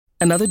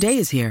Another day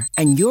is here,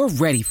 and you're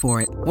ready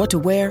for it. What to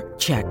wear?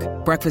 Check.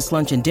 Breakfast,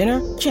 lunch, and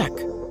dinner? Check.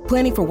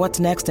 Planning for what's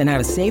next and how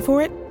to save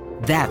for it?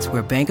 That's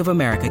where Bank of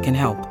America can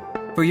help.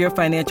 For your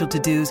financial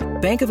to-dos,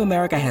 Bank of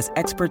America has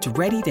experts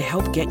ready to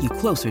help get you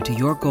closer to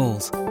your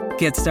goals.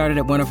 Get started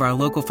at one of our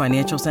local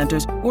financial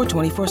centers or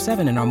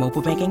 24/7 in our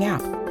mobile banking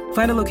app.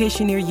 Find a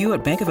location near you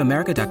at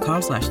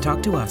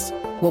bankofamerica.com/talktous.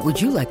 What would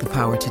you like the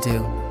power to do?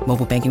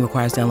 Mobile banking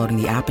requires downloading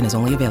the app and is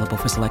only available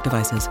for select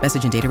devices.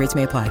 Message and data rates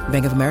may apply.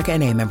 Bank of America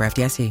N.A., member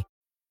FDIC.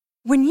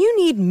 When you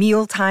need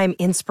mealtime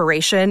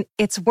inspiration,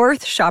 it's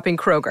worth shopping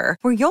Kroger,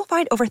 where you'll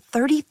find over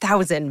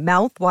 30,000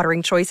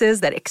 mouth-watering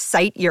choices that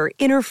excite your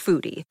inner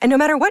foodie. And no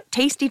matter what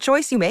tasty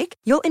choice you make,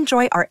 you'll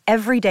enjoy our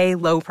everyday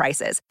low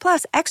prices,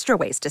 plus extra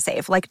ways to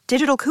save, like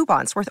digital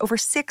coupons worth over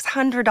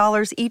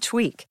 $600 each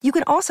week. You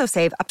can also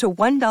save up to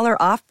 $1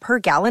 off per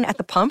gallon at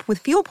the pump with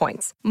fuel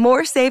points.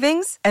 More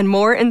savings and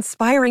more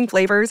inspiring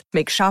flavors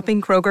make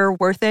shopping Kroger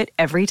worth it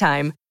every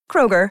time.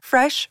 Kroger,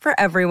 fresh for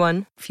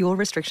everyone. Fuel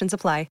restrictions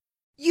apply.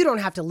 You don't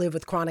have to live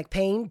with chronic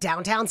pain.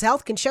 Downtown's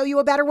Health can show you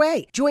a better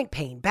way. Joint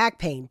pain, back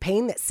pain,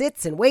 pain that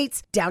sits and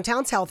waits.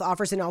 Downtown's Health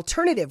offers an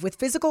alternative with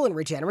physical and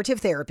regenerative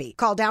therapy.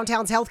 Call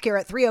Downtown's Healthcare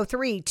at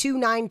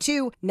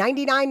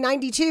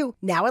 303-292-9992,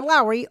 now in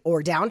Lowry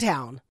or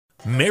downtown.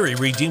 Mary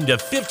redeemed a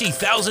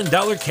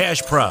 $50,000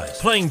 cash prize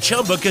playing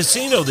Chumba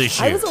Casino this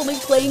year. I was only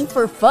playing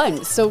for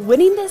fun, so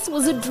winning this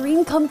was a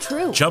dream come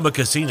true. Chumba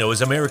Casino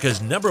is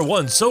America's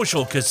 #1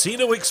 social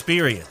casino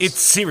experience. It's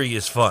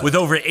serious fun. With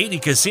over 80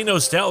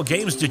 casino-style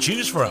games to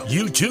choose from,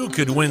 you too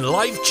could win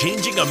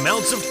life-changing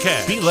amounts of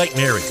cash. Be like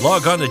Mary.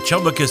 Log on to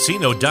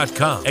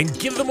ChumbaCasino.com and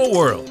give them a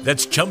whirl.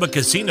 That's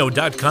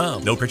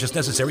ChumbaCasino.com. No purchase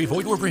necessary.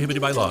 Void or prohibited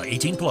by law.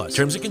 18 plus.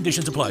 Terms and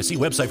conditions apply. See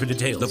website for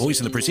details. The voice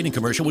in the preceding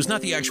commercial was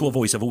not the actual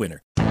voice of a winner.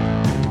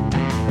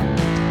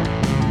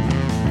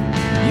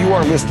 You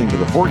are listening to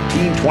the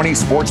 1420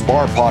 Sports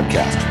Bar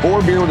Podcast.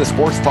 4 beer with a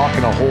sports talk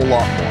and a whole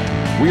lot more.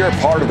 We are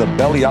part of the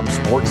Belly Up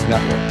Sports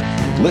Network.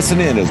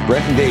 Listen in as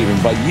Brent and Dave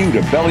invite you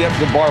to belly up to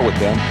the bar with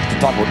them to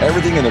talk about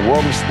everything in the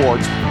world of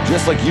sports,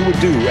 just like you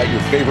would do at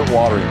your favorite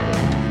watering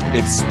hole.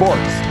 It's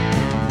sports,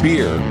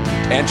 beer,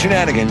 and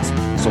shenanigans.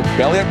 So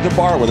belly up to the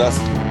bar with us,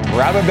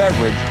 grab a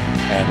beverage,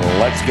 and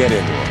let's get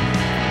into it.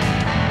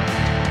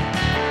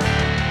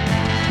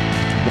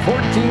 The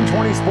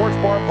 1420 Sports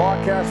Bar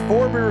Podcast,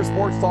 4 beer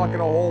sports talk and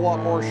a whole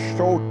lot more.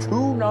 Show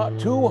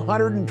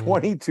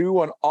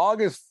 222 on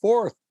August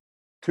 4th,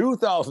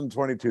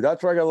 2022.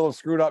 That's where I got a little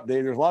screwed up,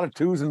 Dave. There's a lot of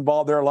twos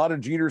involved there, a lot of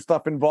Jeter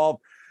stuff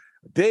involved.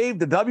 Dave,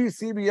 the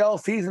WCBL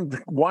season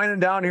winding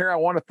down here. I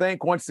want to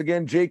thank once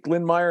again Jake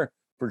Lindmeyer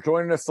for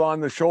joining us on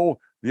the show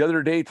the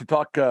other day to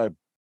talk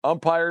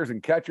umpires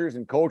and catchers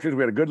and coaches.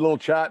 We had a good little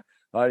chat.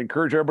 I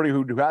encourage everybody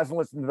who hasn't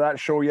listened to that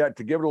show yet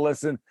to give it a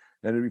listen.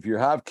 And if you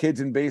have kids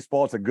in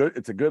baseball, it's a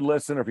good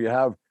listen. Or if you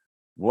have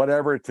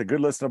whatever, it's a good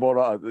listen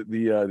about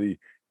the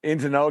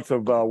ins and outs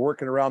of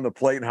working around the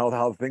plate and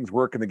how things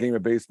work in the game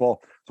of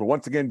baseball. So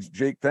once again,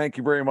 Jake, thank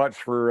you very much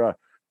for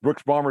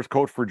Brooks Bombers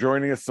coach for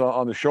joining us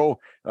on the show.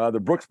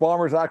 The Brooks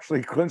Bombers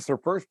actually clinched their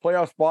first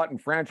playoff spot in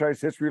franchise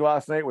history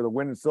last night with a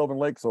win in Sylvan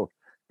Lake. So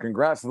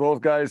congrats to those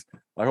guys.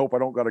 I hope I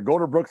don't got to go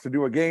to Brooks to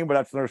do a game, but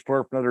that's another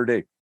story for another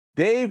day.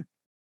 Dave,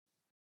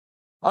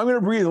 I'm going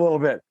to breathe a little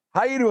bit.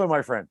 How you doing,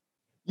 my friend?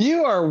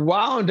 You are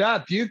wound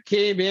up. You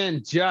came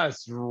in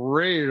just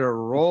ready to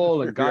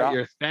roll and got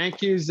your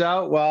thank yous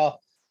out.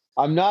 Well,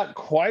 I'm not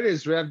quite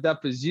as revved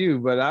up as you,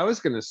 but I was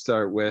going to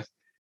start with,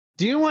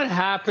 do you know what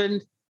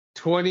happened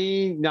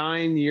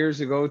 29 years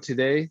ago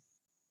today?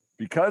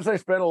 Because I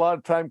spent a lot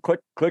of time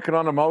clicking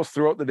on the mouse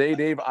throughout the day,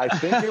 Dave, I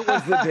think it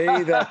was the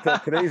day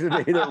that today's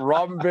the day that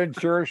Robin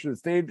Ventura should have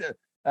stayed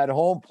at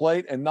home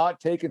plate and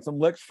not taken some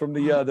licks from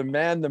the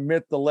man, the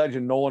myth, the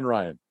legend, Nolan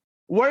Ryan.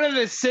 One of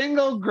the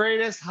single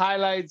greatest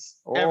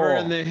highlights ever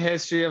in the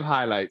history of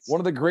highlights.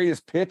 One of the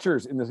greatest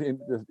pitchers in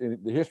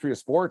the history of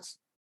sports.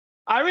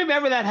 I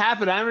remember that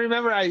happened. I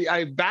remember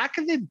I back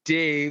in the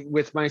day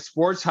with my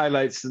sports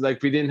highlights,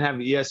 like we didn't have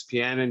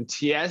ESPN and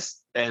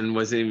TSN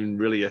wasn't even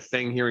really a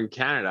thing here in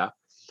Canada.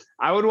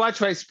 I would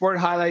watch my sport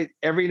highlight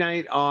every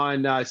night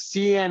on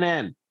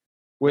CNN.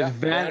 With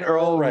Van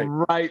Earl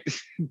right,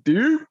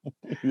 dude.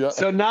 Yeah.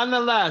 So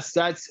nonetheless,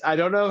 I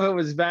don't know if it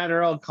was Van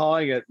Earl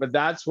calling it, but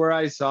that's where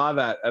I saw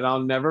that. And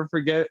I'll never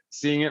forget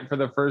seeing it for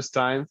the first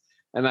time.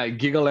 And I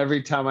giggle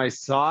every time I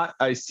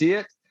see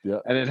it. Yeah.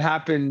 And it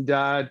happened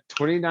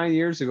 29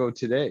 years ago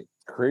today.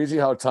 Crazy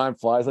how time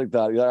flies like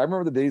that. Yeah, I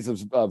remember the days of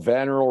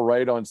Van Earl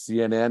Wright on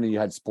CNN, and you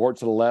had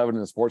Sports at 11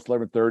 and Sports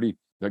 11:30.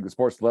 Like the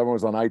Sports 11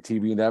 was on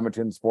ITV in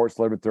Edmonton. Sports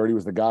 11:30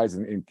 was the guys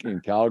in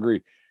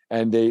Calgary.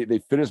 And they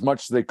fit as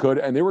much as they could.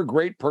 And they were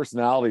great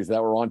personalities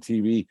that were on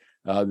TV.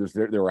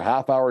 There were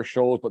half-hour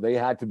shows, but they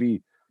had to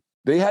be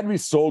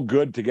so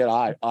good to get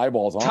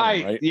eyeballs on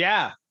them, right?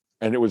 Yeah.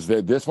 And it was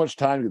this much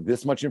time to get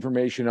this much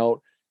information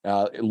out.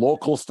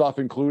 Local stuff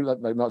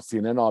included, not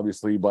CNN,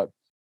 obviously, but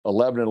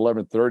 11 and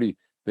 11:30.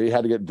 They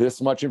had to get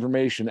this much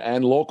information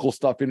and local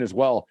stuff in as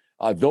well.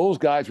 Those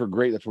guys were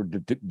great. That's where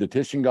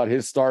Detition got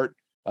his start.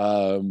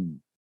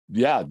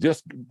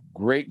 Just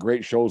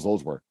great shows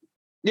those were.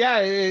 Yeah,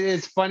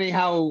 it's funny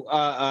how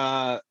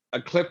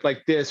a clip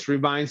like this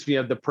reminds me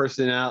of the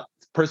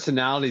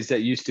personalities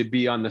that used to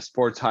be on the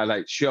sports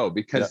highlights show,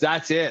 because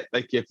that's it.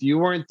 Like if you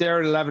weren't there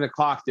at 11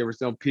 o'clock, there was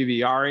no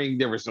PVRing,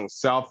 there was no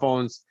cell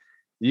phones.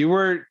 You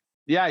were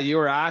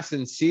asked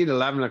and seat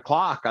 11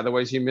 o'clock.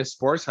 Otherwise, you missed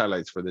sports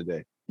highlights for the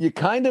day. You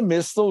kind of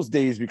miss those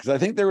days because I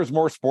think there was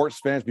more sports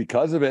fans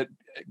because of it.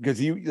 Because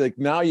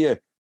now you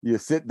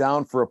sit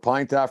down for a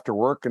pint after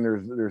work and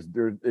there's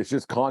it's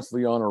just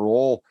constantly on a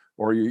roll,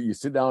 or you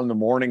sit down in the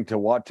morning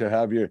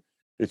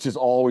it's just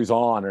always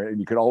on, and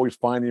you could always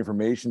find the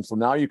information. So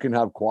now you can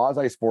have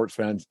quasi sports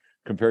fans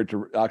compared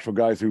to actual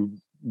guys who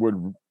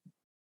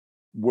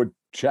would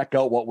check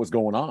out what was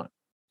going on.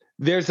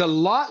 There's a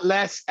lot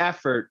less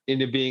effort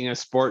into being a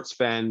sports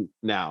fan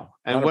now.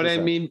 And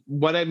 100%.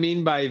 what I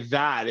mean by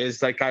that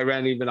is, like, I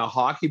ran even a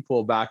hockey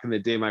pool back in the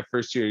day, my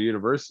first year of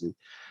university.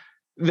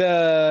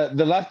 The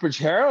Lethbridge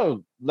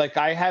Herald, like,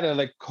 I had to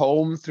like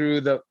comb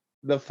through the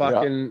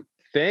fucking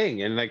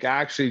thing and like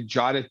actually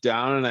jot it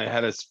down, and I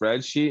had a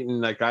spreadsheet, and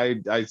like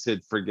I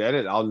said, forget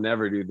it, I'll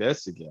never do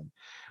this again.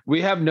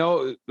 I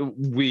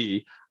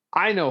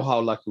know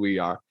how lucky we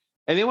are.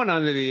 Anyone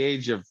under the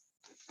age of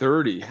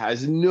 30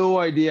 has no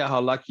idea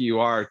how lucky you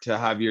are to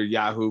have your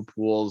Yahoo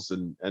pools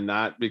and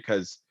that,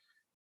 because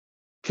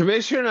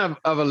commissioner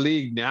of a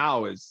league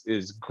now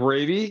is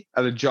gravy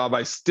at a job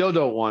I still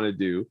don't want to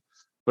do,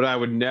 but I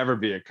would never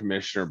be a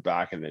commissioner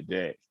back in the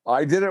day.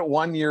 I did it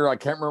one year. I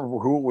can't remember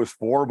who it was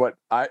for, but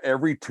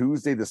every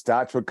Tuesday the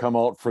stats would come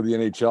out for the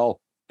NHL,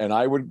 and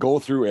I would go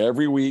through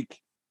every week,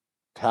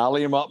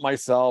 tally them up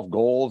myself,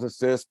 goals,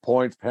 assists,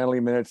 points, penalty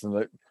minutes,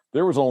 and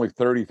there was only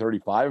 30,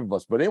 35 of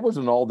us, but it was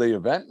an all-day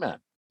event, man.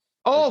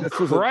 Oh,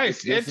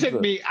 Christ. It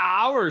took me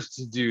hours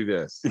to do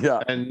this.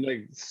 Yeah. And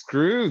like,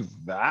 screw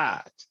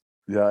that.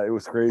 Yeah, it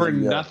was crazy. For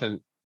nothing.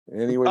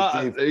 Anyway,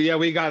 yeah,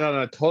 we got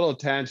on a total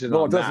tangent.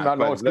 No, it doesn't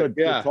matter. No, it's good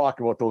to talk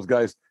about those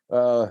guys.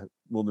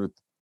 We'll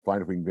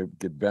find if we can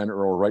get Ben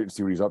Earl right and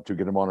see what he's up to,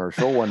 get him on our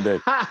show one day.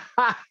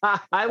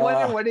 I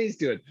wonder what he's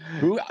doing.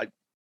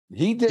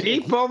 He did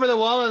deep over the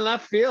wall in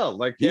left field.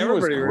 Like, he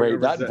was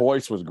great. That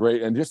voice was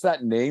great, and just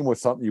that name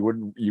was something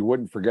you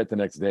wouldn't forget the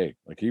next day.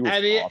 Like, he was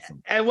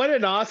awesome. And what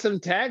an awesome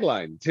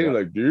tagline too! Yeah.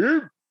 Like,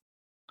 deep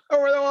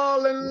over the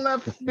wall in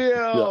left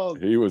field.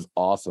 Yeah, he was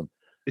awesome.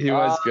 He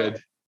was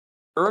good.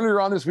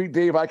 Earlier on this week,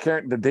 Dave,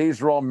 the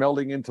days are all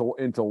melding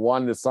into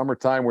one. The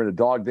summertime, we're in the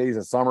dog days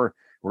of summer.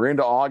 We're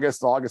into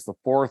August the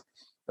 4th.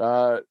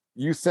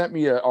 You sent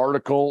me an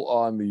article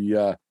on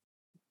the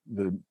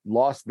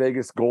Las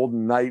Vegas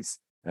Golden Knights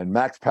and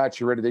Max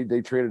Pacioretty. They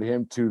traded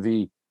him to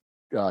the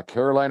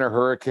Carolina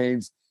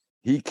Hurricanes.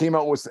 He came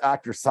out with,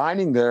 after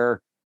signing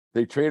there,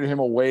 they traded him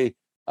away.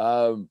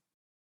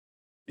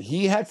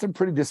 He had some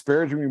pretty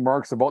disparaging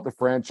remarks about the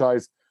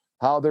franchise,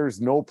 how there's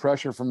no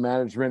pressure from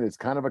management. It's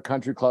kind of a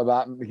country club.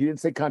 He didn't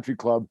say country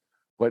club,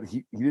 but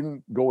he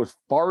didn't go as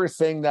far as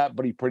saying that,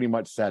 but he pretty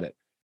much said it.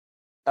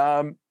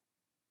 I've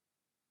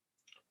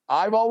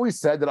always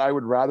said that I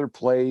would rather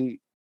play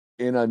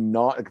if I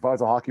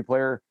was a hockey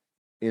player,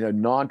 in a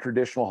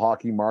non-traditional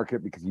hockey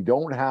market, because you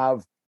don't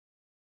have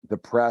the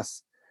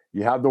press.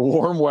 You have the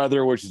warm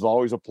weather, which is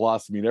always a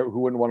plus. I mean, who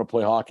wouldn't want to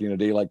play hockey in a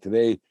day like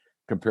today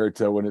compared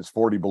to when it's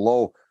 40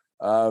 below?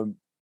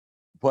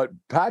 But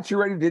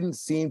Pacioretty didn't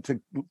seem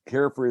to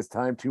care for his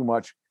time too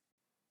much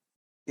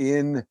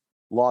in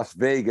Las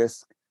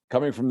Vegas,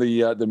 coming from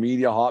the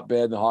media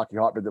hotbed, the hockey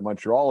hotbed that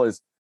Montreal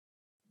is.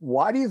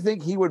 Why do you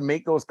think he would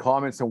make those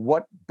comments, and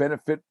what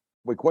benefit,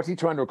 like, what's he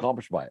trying to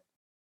accomplish by it?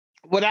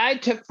 What I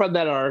took from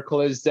that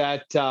article is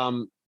that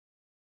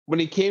when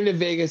he came to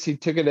Vegas, he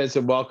took it as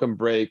a welcome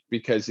break,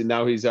 because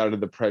now he's out of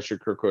the pressure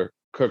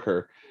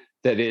cooker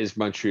that is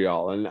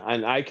Montreal.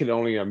 And I can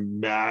only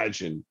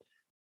imagine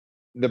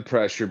the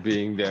pressure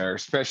being there,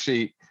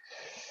 especially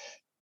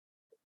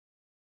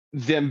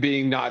them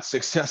being not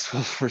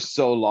successful for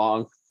so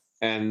long,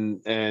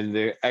 and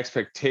the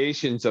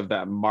expectations of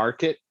that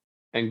market,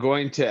 and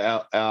going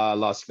to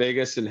Las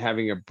Vegas and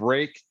having a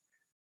break.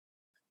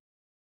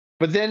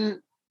 But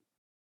then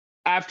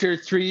after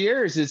 3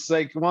 years, it's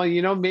like,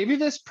 well, maybe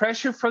this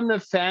pressure from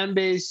the fan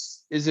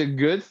base is a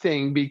good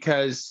thing,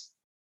 because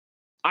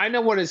I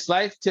know what it's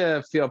like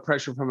to feel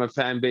pressure from a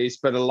fan base,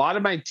 but a lot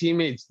of my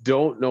teammates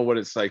don't know what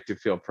it's like to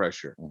feel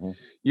pressure. Mm-hmm.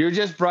 You're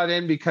just brought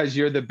in because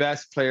you're the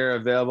best player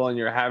available and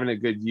you're having a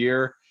good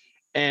year.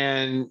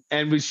 And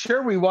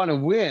we want to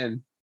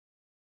win,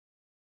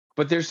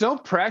 but there's no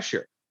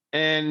pressure.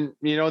 And,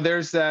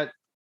 there's that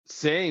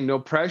saying, no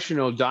pressure,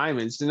 no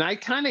diamonds. And I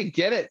kind of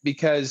get it,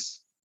 because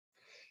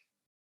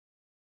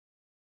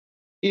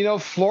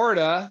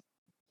Florida,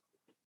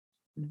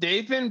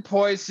 they've been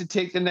poised to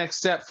take the next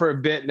step for a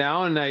bit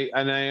now, and I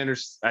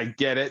understand. I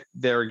get it.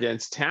 They're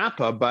against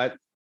Tampa, but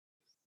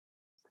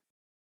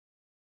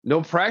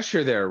no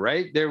pressure there,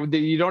 right?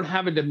 You don't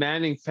have a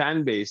demanding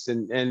fan base,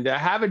 and to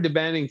have a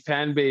demanding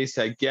fan base,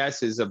 I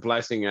guess, is a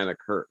blessing and a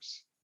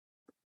curse.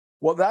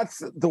 Well,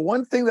 that's the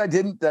one thing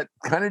that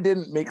kind of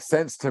didn't make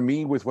sense to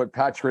me with what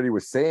Pacioretty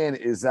was saying,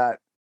 is that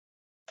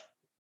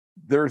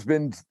there's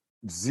been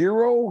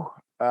zero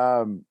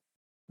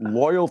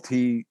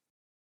loyalty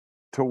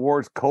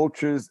towards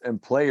coaches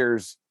and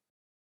players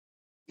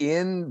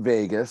in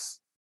Vegas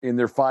in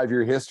their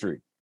 5-year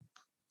history.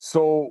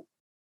 So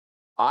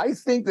I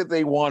think that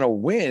they want to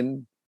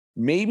win.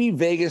 Maybe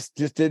Vegas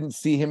just didn't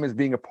see him as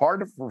being a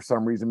part of it for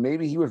some reason.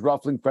 Maybe he was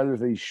ruffling feathers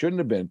that he shouldn't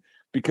have been,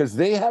 because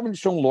they haven't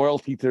shown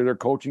loyalty to their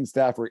coaching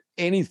staff or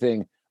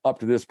anything up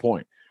to this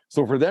point.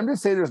 So for them to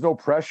say there's no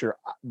pressure,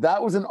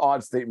 that was an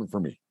odd statement for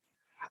me.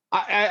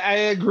 I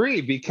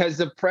agree, because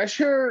the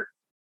pressure,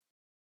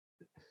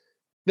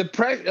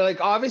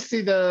 like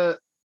obviously the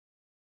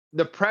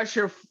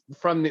pressure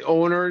from the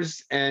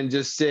owners and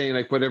just saying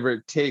like whatever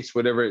it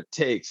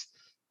takes,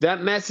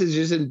 that message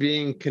isn't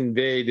being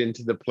conveyed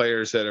into the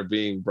players that are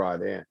being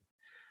brought in.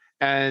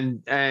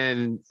 And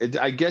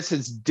I guess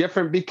it's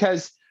different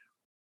because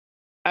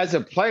as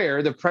a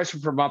player, the pressure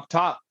from up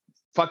top,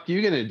 fuck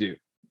you gonna do?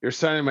 You're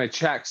signing my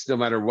checks no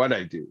matter what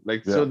I do.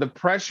 Like, so the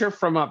pressure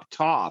from up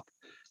top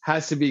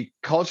has to be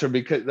culture,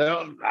 because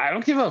I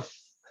don't give a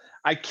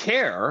I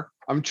care.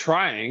 I'm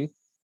trying.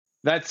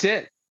 That's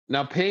it.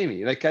 Now pay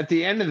me. Like at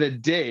the end of the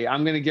day,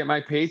 I'm going to get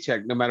my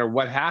paycheck no matter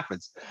what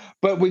happens.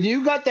 But when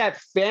you got that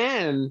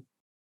fan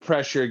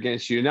pressure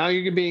against you, now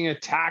you're being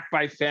attacked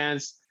by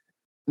fans.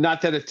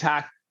 Not that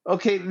attack.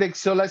 Okay, like,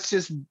 so let's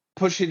just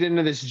push it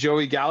into this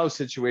Joey Gallo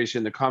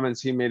situation. The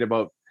comments he made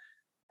about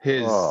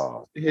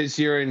his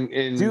year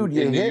in Dude,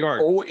 you in New hit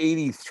York.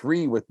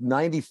 083 with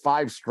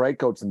 95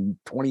 strikeouts and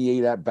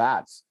 28 at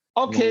bats.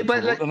 Okay,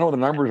 but I know the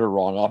numbers are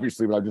wrong,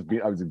 obviously, but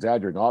I was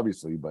exaggerating,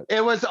 obviously, but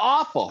it was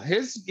awful.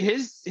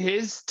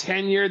 His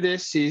tenure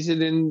this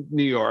season in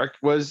New York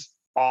was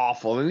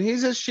awful, and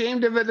he's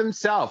ashamed of it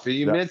himself.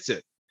 He admits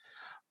it.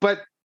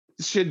 But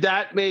should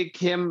that make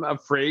him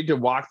afraid to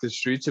walk the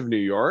streets of New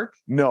York?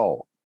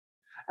 No.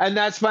 And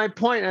that's my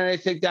point. And I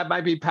think that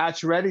might be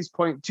Pacioretty's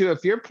point too.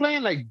 If you're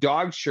playing like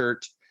dog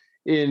shirt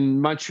in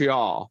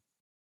Montreal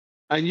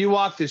and you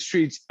walk the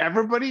streets,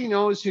 everybody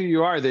knows who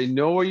you are. They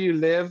know where you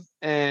live,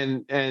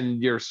 and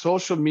your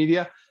social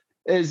media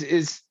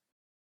is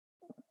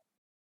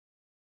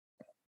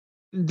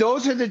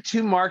those are the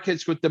two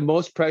markets with the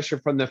most pressure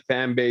from the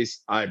fan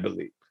base, I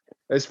believe.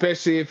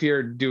 Especially if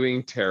you're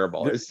doing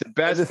terrible. It's the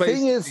best the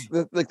place.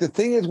 The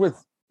thing is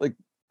with like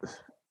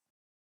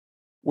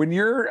when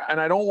you're,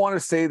 and I don't want to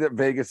say that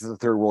Vegas is a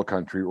third world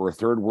country or a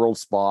third world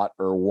spot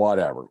or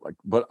whatever, like,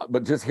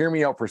 but just hear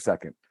me out for a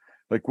second.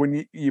 Like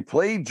when you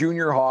play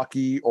junior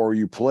hockey or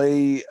you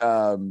play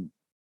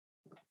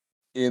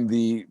in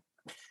the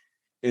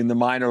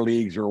minor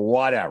leagues or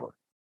whatever,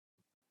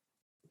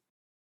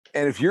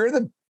 and if you're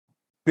the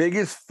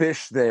biggest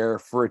fish there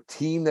for a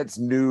team that's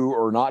new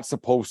or not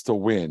supposed to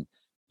win,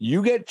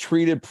 you get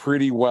treated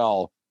pretty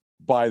well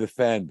by the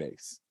fan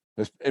base,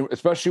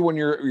 especially when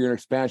you're an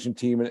expansion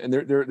team and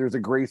there's a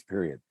grace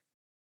period.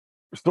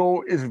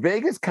 So is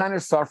Vegas kind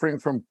of suffering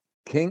from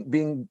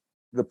being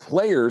the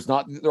players,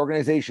 not the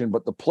organization,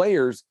 but the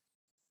players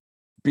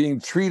being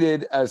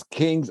treated as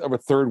kings of a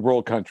third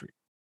world country?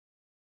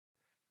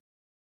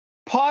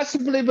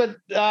 Possibly, but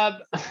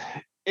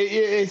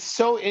it's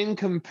so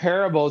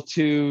incomparable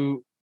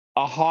to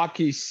a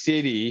hockey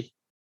city,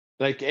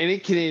 like any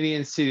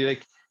Canadian city.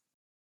 Like,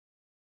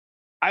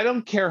 I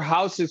don't care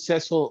how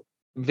successful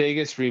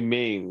Vegas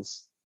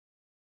remains,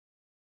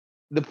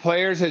 the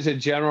players as a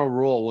general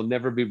rule will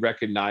never be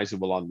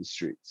recognizable on the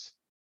streets.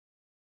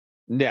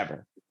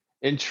 Never.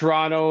 In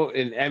Toronto,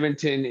 in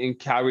Edmonton, in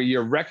Calgary,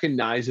 you're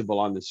recognizable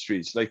on the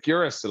streets. Like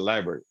you're a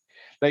celebrity.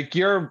 Like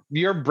you're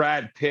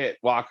Brad Pitt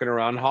walking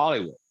around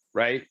Hollywood,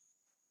 right?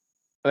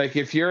 Like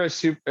if you're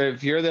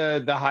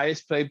the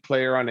highest paid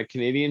player on a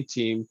Canadian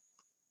team,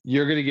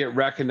 you're going to get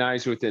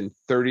recognized within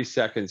 30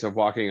 seconds of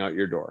walking out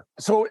your door.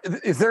 So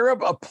is there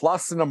a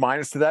plus and a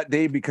minus to that,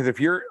 Dave? Because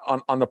if you're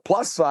on the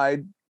plus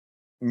side,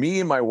 me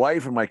and my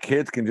wife and my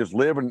kids can just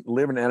live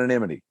in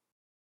anonymity.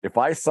 If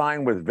I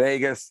sign with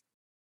Vegas,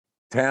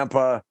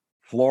 Tampa,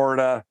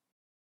 Florida,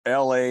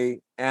 LA,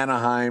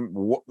 Anaheim,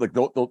 like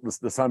the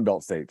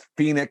Sunbelt states,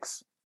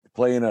 Phoenix,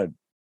 play in a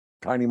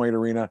tiny mite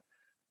arena.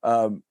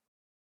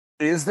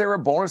 Is there a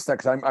bonus that,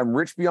 because I'm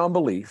rich beyond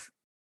belief.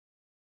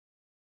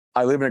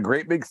 I live in a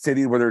great big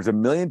city where there's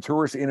 1 million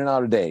tourists in and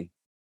out a day,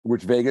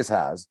 which Vegas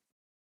has.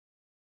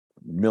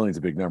 Million's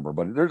a big number,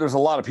 but there's a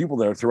lot of people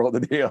there throughout the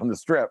day on the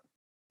strip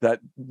that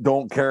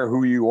don't care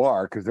who you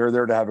are because they're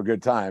there to have a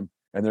good time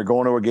and they're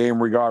going to a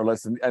game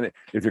regardless. And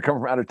if you're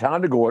coming from out of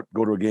town to go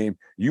to a game,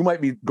 you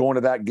might be going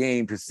to that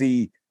game to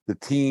see the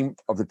team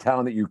of the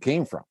town that you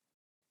came from.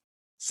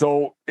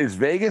 So is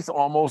Vegas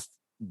almost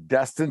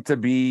destined to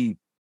be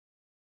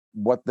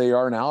what they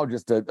are now,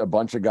 just a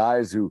bunch of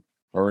guys who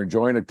are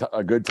enjoying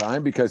a good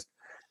time? Because,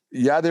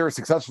 yeah, they were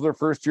successful their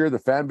first year. The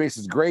fan base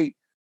is great.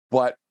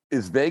 But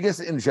is Vegas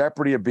in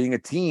jeopardy of being a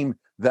team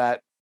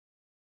that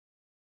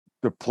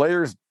the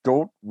players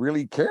don't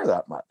really care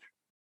that much?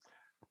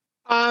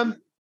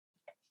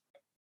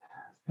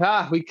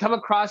 We come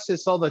across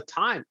this all the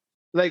time.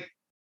 Like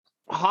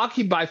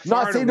hockey by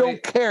far. Not saying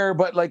don't care,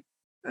 but like,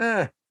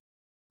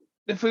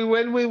 If we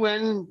win, we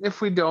win.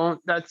 If we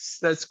don't,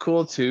 that's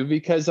cool too,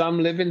 because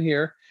I'm living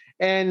here.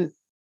 And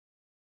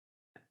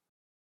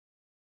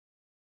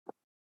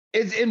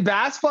it's in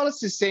basketball, it's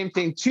the same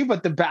thing too,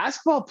 but the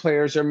basketball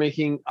players are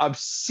making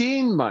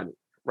obscene money,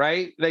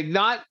 right? Like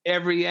not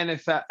every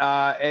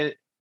NHLer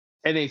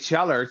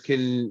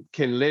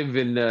can live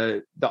in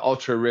the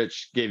ultra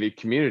rich gated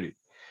community.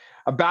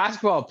 A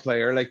basketball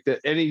player, like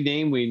any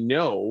name we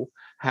know,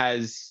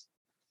 has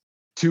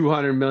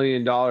 $200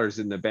 million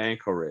in the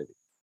bank already.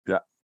 Yeah.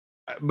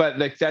 But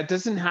like that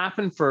doesn't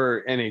happen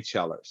for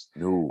NHLers.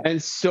 No.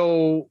 And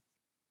so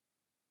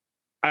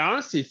I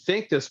honestly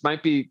think this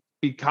might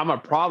become a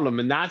problem.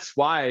 And that's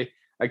why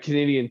a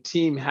Canadian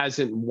team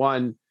hasn't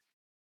won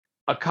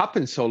a cup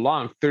in so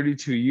long,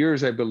 32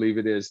 years, I believe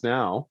it is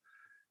now.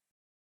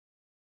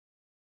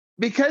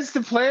 Because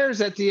the players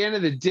at the end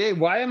of the day,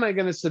 why am I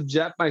going to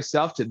subject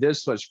myself to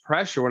this much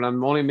pressure when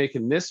I'm only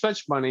making this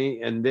much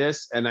money and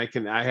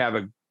I have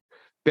a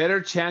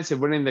better chance of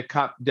winning the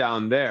cup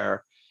down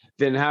there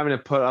than having to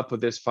put up with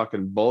this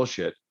fucking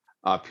bullshit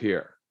up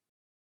here.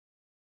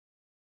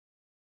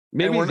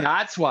 Maybe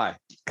that's why.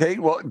 Okay,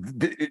 well,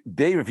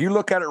 Dave, if you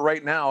look at it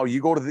right now, you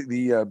go to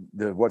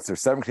the what's there,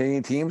 7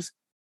 Canadian teams.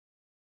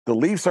 The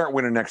Leafs aren't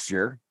winning next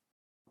year.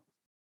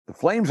 The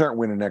Flames aren't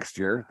winning next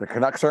year. The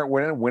Canucks aren't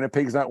winning.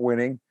 Winnipeg's not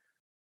winning.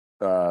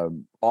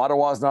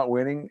 Ottawa's not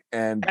winning,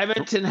 and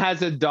Edmonton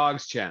has a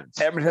dog's chance.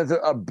 Edmonton has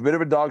a bit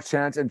of a dog's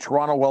chance, and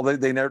Toronto, well,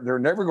 they're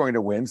never going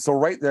to win. So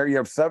right there, you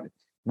have 7.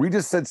 We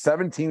just said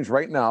 7 teams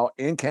right now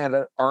in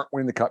Canada aren't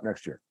winning the cup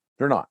next year.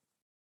 They're not.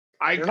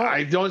 I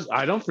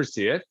don't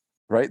foresee it.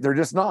 Right? They're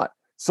just not.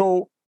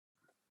 So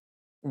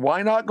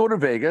why not go to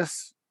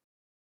Vegas,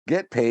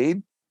 get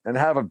paid, and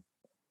have a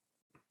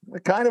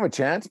kind of a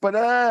chance?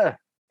 But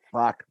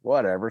fuck,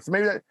 whatever. So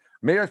maybe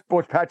that's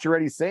what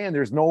Pacioretty's saying.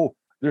 There's no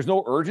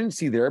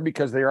urgency there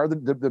because they are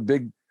the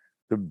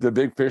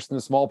big fish in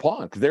the small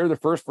pond. Because they're the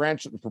first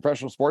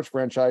professional sports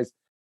franchise.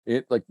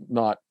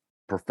 Not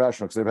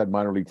professional because they've had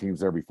minor league teams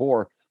there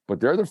before,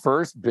 but they're the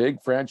first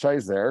big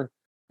franchise there,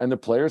 and the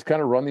players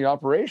kind of run the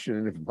operation.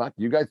 And if fuck,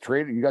 you guys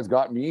traded, you guys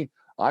got me.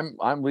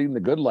 I'm leading the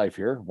good life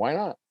here. Why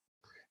not?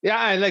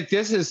 Yeah, and like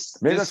that's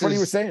what he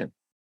was saying.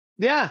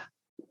 Yeah,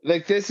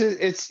 like it's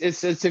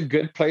a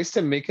good place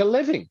to make a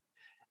living,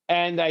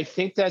 and I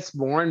think that's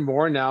more and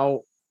more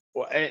now.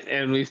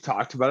 And we've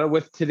talked about it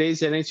with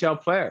today's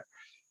NHL player.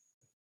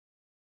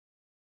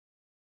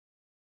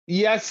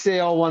 Yes, they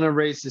all want to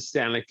raise the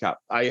Stanley Cup.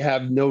 I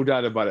have no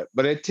doubt about it.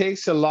 But it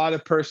takes a lot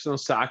of personal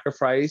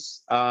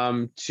sacrifice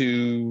and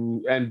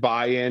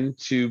buy-in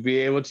to be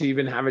able to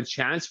even have a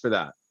chance for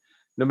that.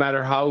 No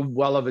matter how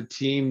well of a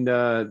team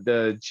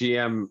the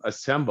GM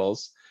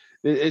assembles,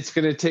 it's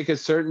going to take a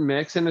certain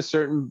mix and a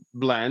certain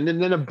blend and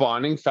then a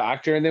bonding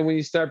factor. And then when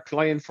you start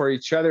playing for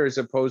each other as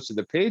opposed to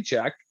the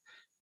paycheck,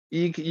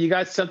 you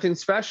got something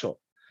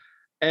special.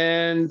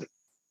 And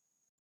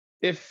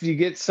if you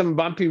get some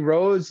bumpy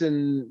roads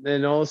and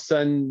all of a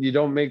sudden you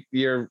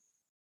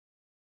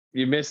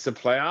miss the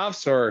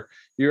playoffs or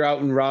you're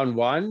out in round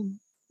one,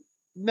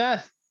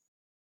 give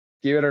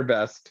it our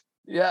best.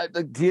 Yeah.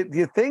 Do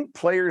you think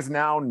players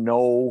now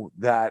know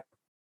that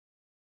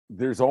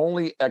there's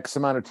only X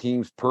amount of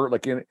teams per, how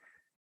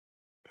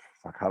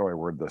do I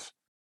word this?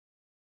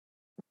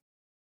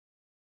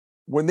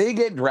 When they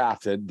get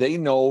drafted, they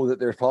know that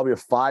there's probably a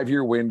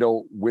 5-year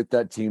window with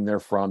that team they're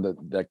from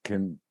that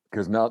can,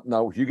 because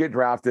now if you get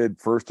drafted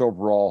first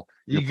overall,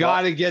 you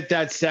got to get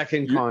that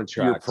second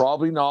contract. You're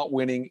probably not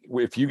winning.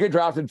 If you get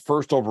drafted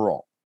first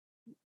overall,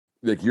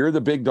 like you're the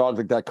big dog,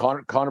 like that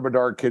Connor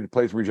Bedard kid who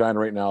plays Regina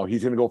right now,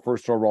 he's going to go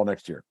first overall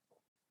next year.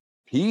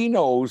 He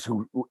knows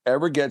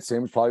whoever gets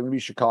him is probably going to be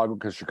Chicago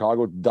because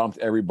Chicago dumped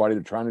everybody.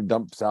 They're trying to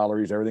dump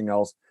salaries, everything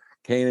else.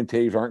 Kane and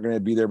Taves aren't going to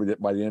be there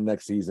by the end of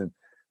next season.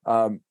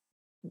 Do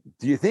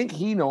you think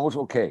he knows,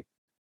 okay,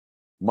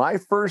 my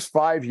first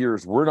 5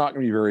 years, we're not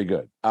going to be very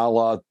good, a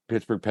la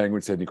Pittsburgh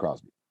Penguins, Sidney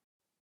Crosby.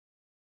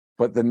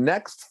 But the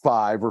next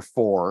 5 or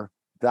 4,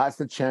 that's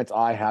the chance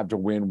I have to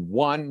win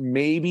 1,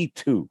 maybe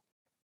 2,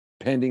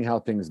 pending how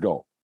things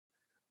go.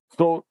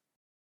 So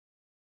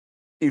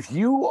if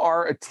you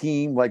are a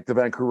team like the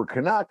Vancouver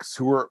Canucks,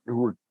 who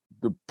were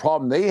the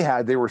problem they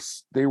had, they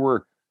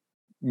were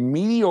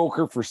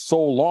mediocre for so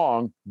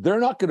long, they're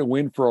not going to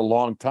win for a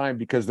long time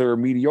because they were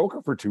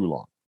mediocre for too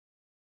long.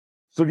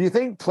 So do you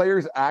think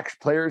players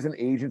and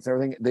agents and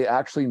everything, they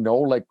actually know,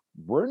 like,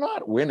 we're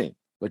not winning.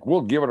 Like,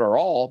 we'll give it our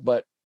all,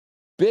 but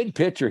big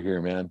picture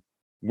here, man,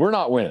 we're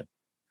not winning.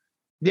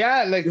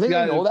 Yeah, like, you think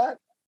they know that?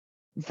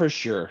 For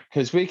sure.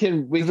 Because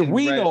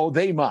we know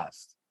they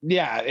must.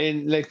 Yeah,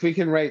 and like we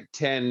can write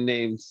 10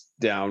 names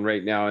down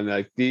right now, and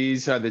like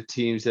these are the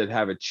teams that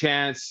have a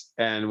chance,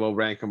 and we'll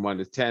rank them 1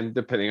 to 10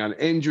 depending on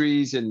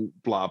injuries and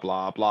blah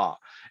blah blah.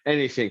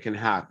 Anything can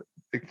happen.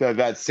 Like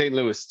that St.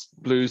 Louis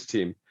Blues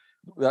team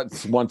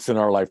That's once in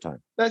our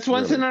lifetime. That's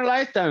once in our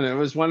lifetime. It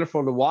was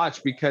wonderful to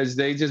watch because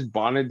they just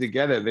bonded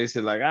together. They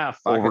said like,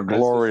 fuck over it,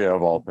 Gloria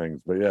of all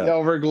things, but yeah,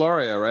 over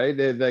Gloria, right?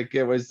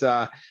 It was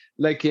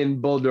like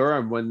in Bull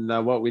Durham when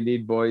what we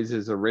need, boys,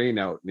 is a rain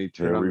out, and he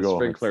turned on the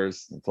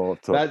sprinklers. That's all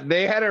it took. That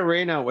they had a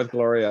rain out with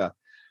Gloria.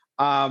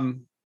 Where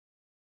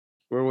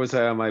was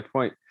I on my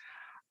point?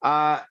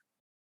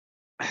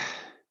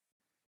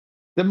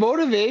 The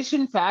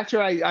motivation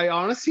factor, I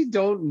honestly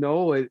don't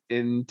know it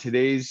in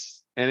today's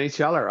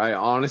NHLer. I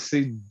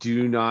honestly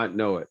do not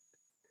know it,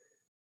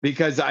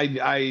 because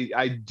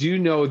I do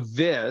know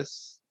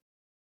this.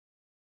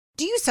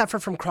 Do you suffer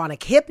from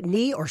chronic hip,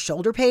 knee, or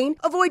shoulder pain?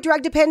 Avoid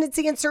drug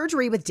dependency and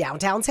surgery with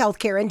Downtown's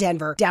Healthcare in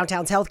Denver.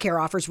 Downtown's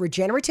Healthcare offers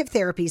regenerative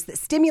therapies that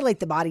stimulate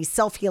the body's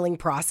self-healing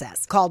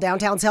process. Call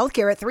Downtown's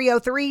Healthcare at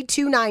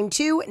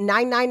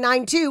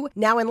 303-292-9992,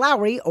 now in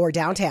Lowry or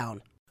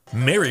downtown.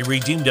 Mary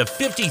redeemed a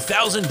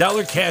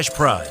 $50,000 cash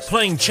prize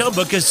playing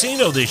Chumba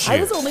Casino this year. I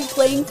was only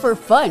playing for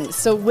fun,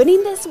 so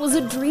winning this was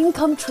a dream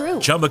come true.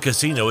 Chumba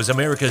Casino is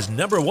America's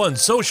 #1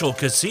 social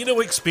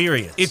casino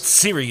experience. It's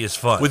serious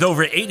fun. With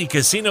over 80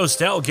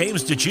 casino-style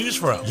games to choose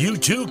from, you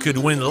too could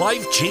win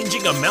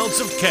life-changing amounts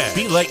of cash.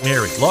 Be like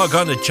Mary. Log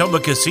on to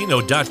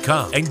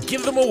ChumbaCasino.com and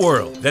give them a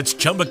whirl. That's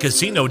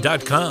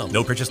ChumbaCasino.com.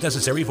 No purchase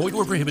necessary. Void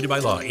where prohibited by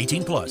law.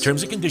 18 plus.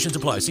 Terms and conditions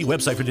apply. See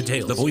website for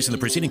details. The voice in the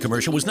preceding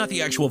commercial was not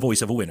the actual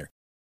voice of a winner.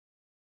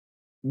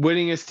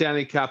 Winning a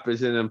Stanley Cup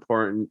isn't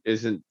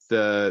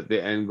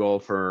the end goal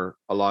for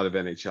a lot of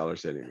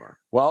NHLers anymore.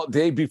 Well,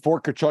 Dave,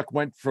 before Tkachuk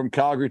went from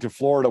Calgary to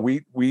Florida,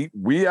 we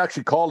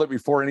actually called it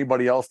before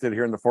anybody else did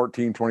here in the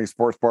 1420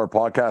 Sports Bar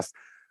podcast.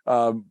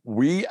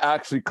 We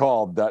actually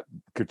called that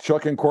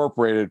Tkachuk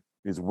Incorporated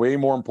is way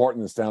more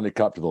important than Stanley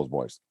Cup to those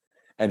boys.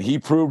 And he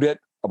proved it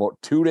about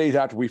 2 days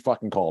after we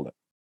fucking called it.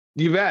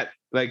 You bet.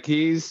 Like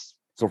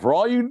so for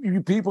all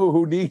you people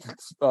who need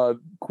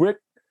quick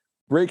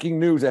breaking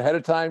news ahead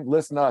of time,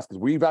 listen to us, because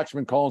we've actually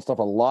been calling stuff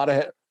a lot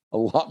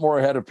more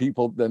ahead of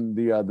people than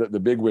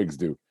the big wigs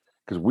do.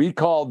 Because we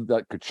called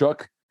that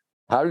Tkachuk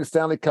having the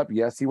Stanley Cup.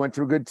 Yes, he went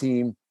to a good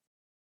team,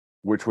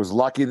 which was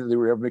lucky that they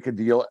were able to make a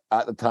deal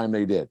at the time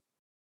they did.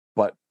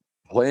 But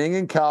playing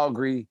in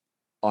Calgary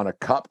on a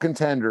cup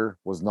contender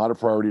was not a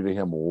priority to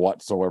him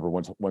whatsoever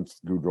once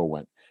Gaudreau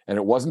went. And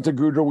it wasn't to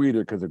Gaudreau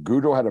either, because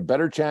Gaudreau had a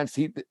better chance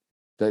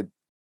that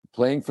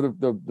playing for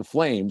the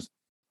Flames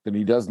than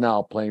he does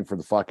now playing for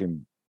the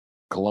fucking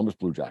Columbus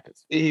Blue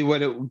Jackets.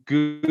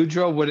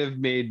 Gaudreau would have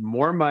made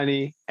more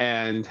money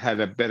and had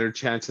a better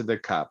chance of the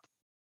cup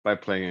by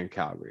playing in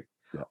Calgary.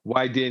 Yeah.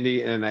 Why didn't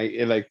he? And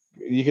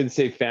you can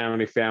say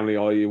family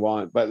all you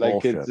want, but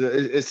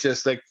it's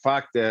just like,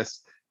 fuck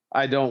this.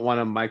 I don't want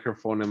a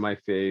microphone in my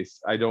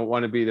face. I don't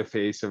want to be the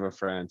face of a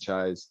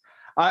franchise.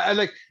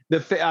 I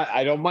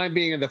don't mind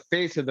being in the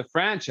face of the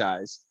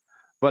franchise,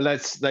 but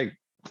let's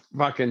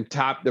fucking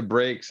tap the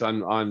brakes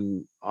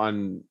on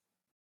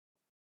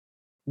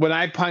when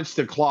I punch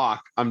the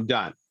clock, I'm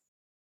done.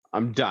 I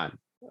want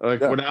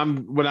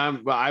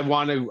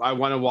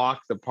to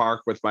walk the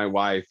park with my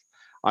wife.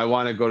 I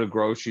want to go to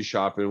grocery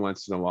shopping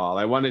once in a while.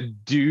 I want to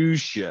do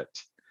shit.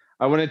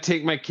 I want to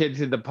take my kid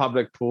to the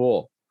public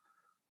pool.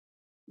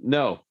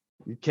 No,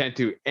 you can't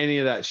do any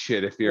of that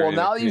shit if you're. Well,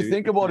 now that you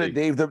think about it,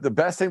 Dave, the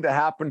best thing to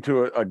happen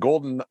to a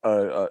Golden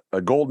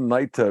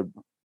Knight to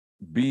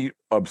be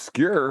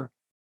obscure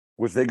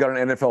was they got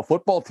an NFL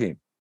football team.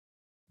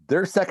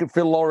 They're second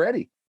fiddle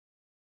already.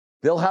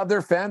 They'll have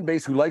their fan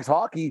base who likes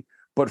hockey,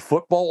 but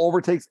football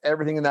overtakes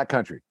everything in that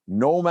country,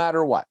 no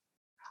matter what.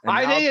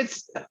 I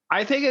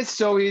think it's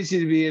so easy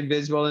to be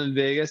invisible in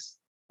Vegas,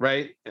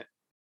 right?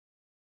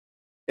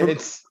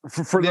 It's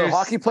for the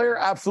hockey player,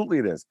 absolutely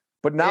it is.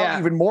 But now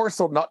even more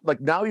so,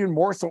 even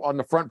more so on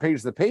the front page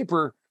of the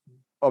paper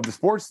of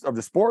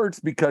the sports,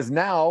 because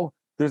now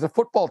there's a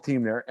football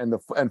team there, and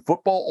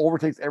football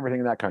overtakes everything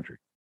in that country.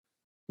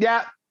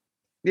 Yeah,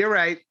 you're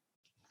right,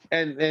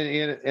 and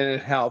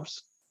it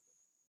helps.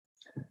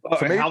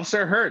 So it helps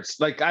or hurts.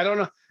 I don't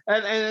know,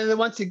 and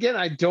once again,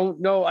 I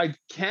don't know. I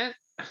can't.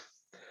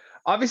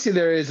 Obviously,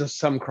 there is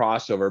some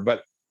crossover,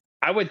 but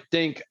I would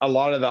think a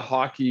lot of the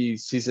hockey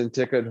season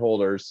ticket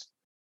holders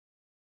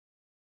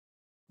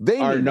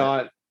are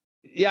not.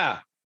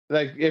 Yeah,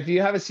 if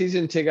you have a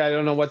season ticket, I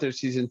don't know what their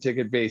season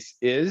ticket base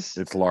is.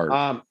 It's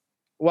large.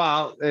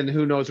 Well, and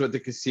who knows what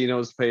the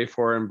casinos pay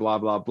for and blah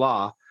blah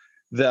blah.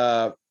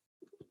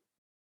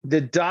 The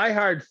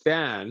diehard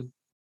fan,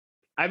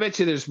 I bet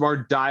you there's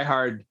more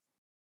diehard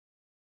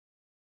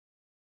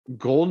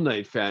Golden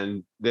Knight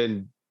fan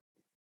than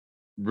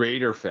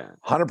Raider fan.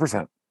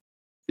 100%.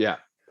 Yeah.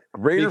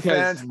 Raider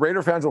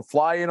fans will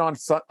fly in on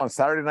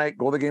Saturday night,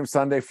 go to the game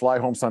Sunday, fly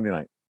home Sunday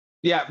night.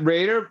 Yeah,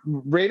 Raider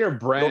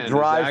brand. They'll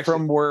drive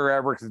from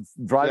wherever.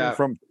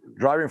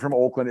 Driving from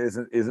Oakland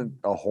isn't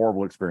a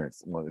horrible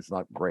experience. Well, it's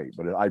not great,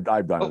 but I've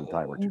done it a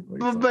time or two.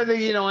 But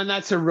and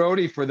that's a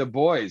roadie for the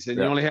boys, and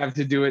you only have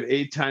to do it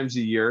 8 times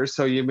a year,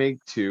 so you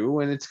make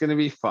 2, and it's going to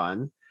be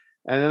fun.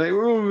 And they're like,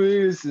 oh,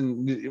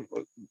 and you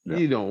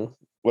know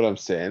what I'm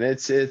saying?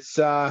 It's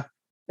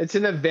It's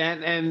an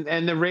event,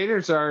 and the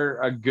Raiders are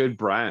a good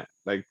brand.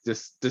 Like,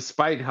 just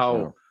despite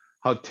how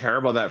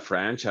terrible that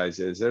franchise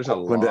is, there's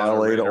Oakland a lot to LA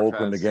of to Raider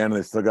Oakland fans. again, and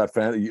they still got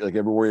fans. Like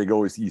everywhere you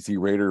go, you see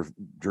Raider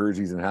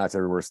jerseys and hats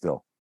everywhere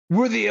still.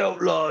 We're the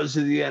outlaws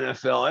of the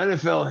NFL.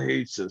 NFL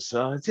hates us,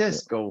 so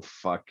just go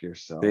fuck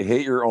yourself. They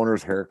hate your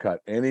owner's haircut.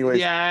 Anyways,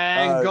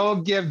 yeah, and go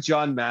give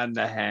John Madden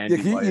a hand.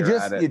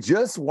 You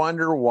just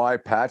wonder why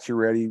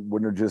Pacioretty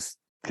wouldn't have just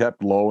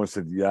kept low and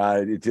said, "Yeah,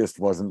 it just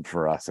wasn't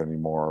for us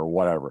anymore," or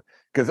whatever.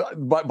 Because,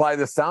 but by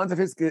the sounds of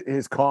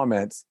his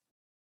comments,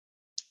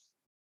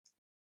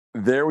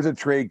 there was a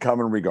trade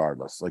coming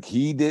regardless. Like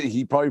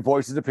he probably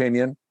voiced his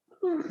opinion,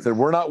 said,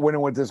 "We're not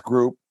winning with this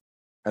group,"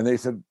 and they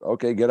said,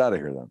 "Okay, get out of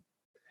here then."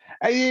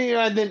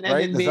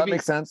 Does that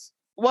make sense?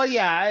 Well,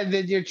 yeah, and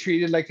then you're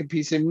treated like a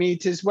piece of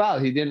meat as well.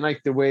 He didn't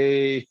like the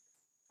way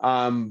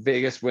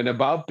Vegas went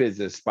about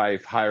business by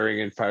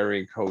hiring and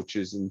firing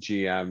coaches and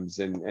GMs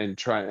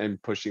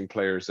and pushing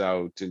players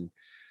out, and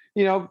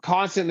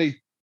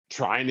constantly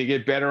trying to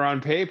get better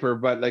on paper,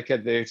 but like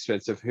at the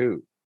expense of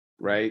who,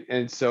 right?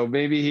 And so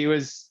maybe he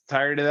was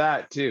tired of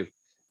that too.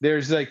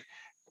 There's like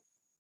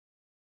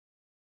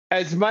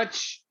as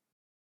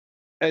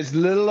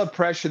little of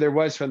pressure there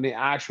was from the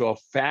actual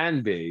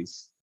fan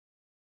base,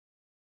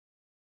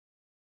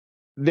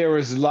 there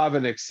was love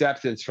and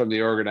acceptance from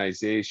the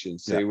organization.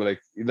 Saying like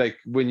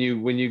when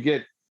you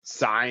get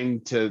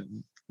signed to,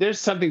 there's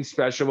something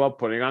special about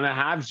putting on a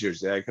Habs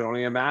jersey. I can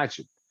only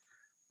imagine,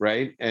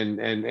 right?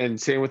 And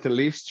same with the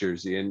Leafs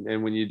jersey.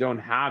 And when you don't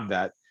have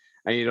that,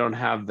 and you don't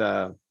have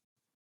the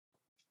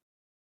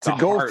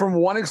go heart, from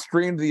one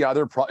extreme to the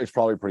other is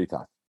probably pretty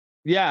tough.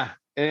 Yeah.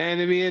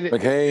 And I mean,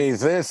 like, hey,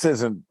 this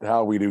isn't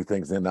how we do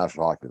things in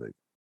National Hockey League.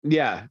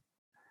 Yeah.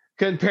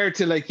 Compared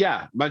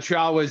to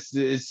Montreal is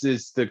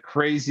the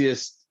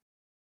craziest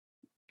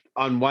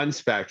on one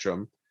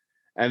spectrum.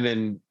 And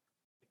then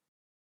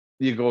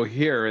you go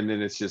here and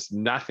then it's just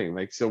nothing.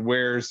 Like, so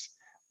where's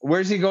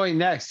he going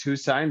next? Who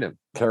signed him?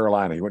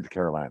 Carolina. He went to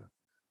Carolina,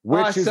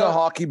 which is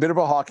a bit of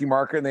a hockey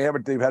market.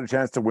 And they've had a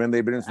chance to win.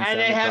 They've been in some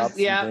cups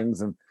and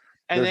things. And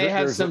they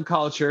have some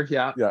culture.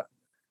 Yeah. Yeah.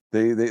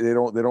 They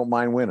don't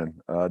mind winning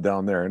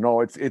down there.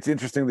 No, it's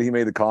interesting that he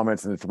made the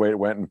comments and it's the way it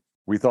went. And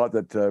we thought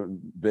that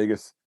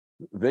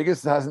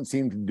Vegas hasn't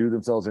seemed to do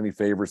themselves any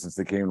favor since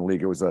they came in the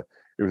league. It was a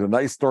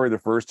nice story the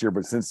first year,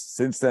 but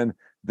since then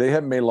they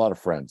haven't made a lot of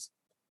friends.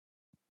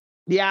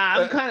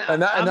 Yeah,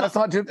 that's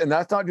not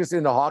just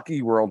in the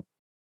hockey world,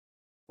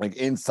 like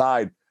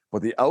inside,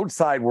 but the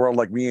outside world,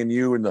 like me and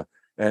you and the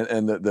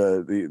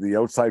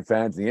outside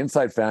fans, the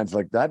inside fans,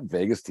 like that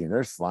Vegas team,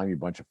 they're a slimy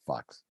bunch of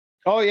fucks.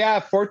 Oh yeah,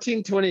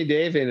 1420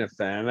 Dave ain't a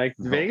fan. Like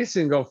Vegas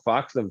can go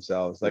fuck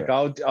themselves. Like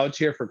I'll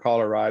cheer for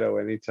Colorado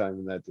anytime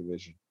in that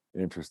division.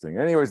 Interesting.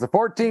 Anyways, the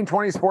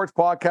 1420 Sports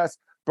Podcast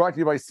brought to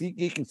you by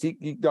SeatGeek and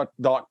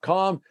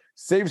SeatGeek.com.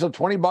 Save some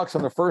 $20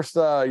 on the first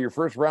your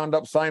first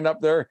roundup. Sign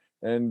up there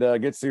and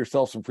get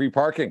yourself some free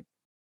parking.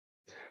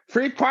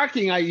 Free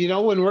parking.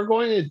 When we're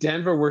going to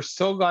Denver, we're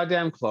so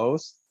goddamn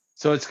close.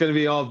 So it's going to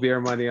be all beer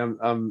money.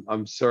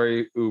 I'm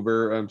sorry,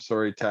 Uber. I'm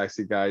sorry,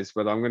 taxi guys,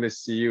 but I'm going to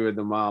see you at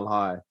the Mile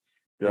High.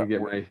 Yeah,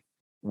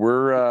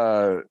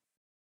 we're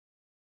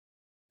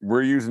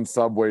using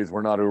subways.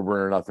 We're not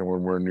Ubering or nothing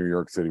when we're in New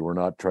York City. We're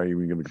not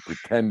even going to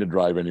pretend to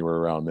drive anywhere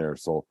around there.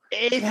 So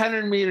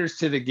 800 meters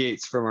to the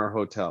gates from our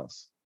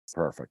hotels.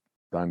 Perfect.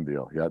 Done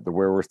deal. Yeah,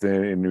 where we're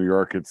staying in New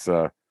York, it's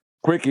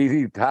quick,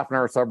 easy, half an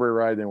hour subway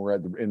ride, then we're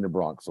in the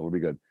Bronx. So it'll be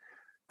good.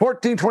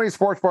 1420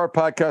 Sports Bar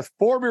Podcast,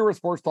 4 beer with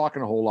sports talk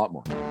and a whole lot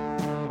more.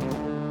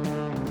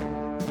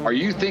 Are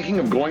you thinking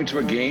of going to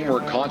a game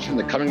or a concert in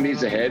the coming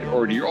days ahead,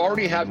 or do you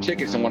already have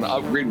tickets and want to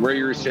upgrade where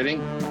you're sitting?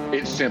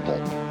 It's simple.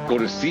 Go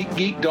to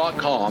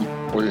SeatGeek.com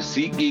or the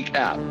SeatGeek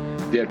app.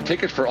 They have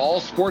tickets for all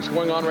sports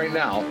going on right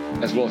now,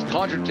 as well as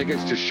concert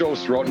tickets to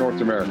shows throughout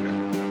North America.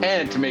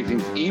 And to make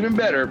things even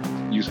better,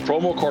 use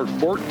promo code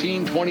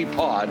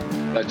 1420POD,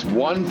 that's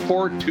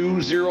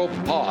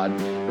 1420POD,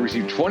 and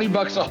receive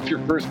 $20 off your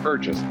first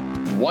purchase.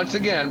 Once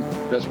again,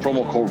 that's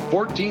promo code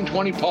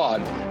 1420POD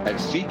at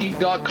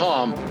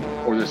SeatGeek.com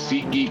or the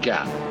SeatGeek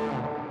app.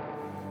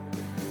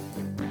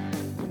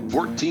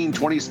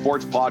 1420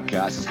 Sports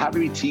Podcast is happy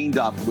to be teamed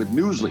up with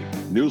Newsly.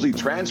 Newsly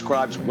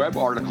transcribes web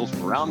articles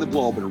from around the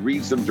globe and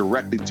reads them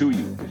directly to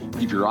you.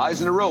 Keep your eyes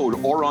on the road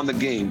or on the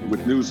game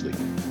with Newsly.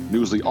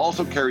 Newsly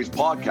also carries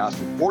podcasts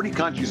from 40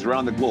 countries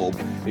around the globe,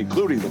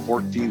 including the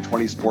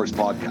 1420 Sports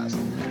Podcast.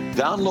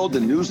 Download the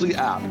Newsly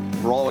app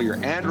for all your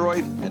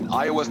Android and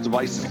iOS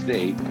devices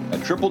today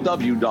at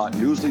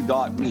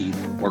www.newsly.me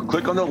or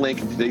click on the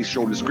link in today's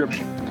show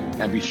description.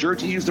 And be sure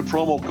to use the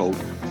promo code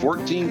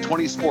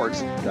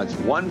 1420sports, that's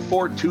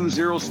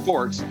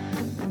 1420sports,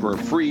 for a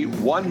free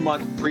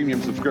 1-month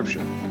premium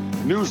subscription.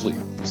 Newsly,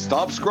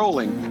 stop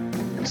scrolling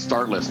and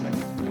start listening.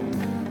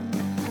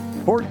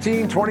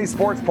 1420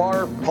 Sports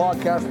Bar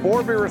Podcast,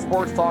 4 beer with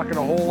sports talk and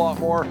a whole lot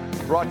more,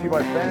 brought to you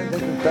by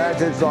FanEdge and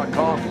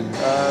FanEdge.com.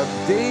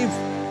 Dave,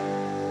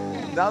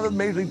 now that the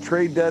Major League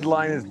trade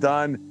deadline is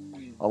done,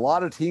 A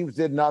lot of teams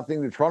did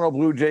nothing. The Toronto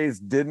Blue Jays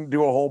didn't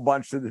do a whole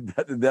bunch at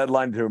the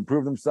deadline to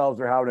improve themselves.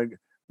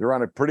 They're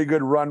on a pretty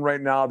good run right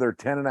now. They're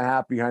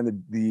 10.5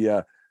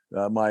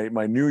 behind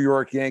my New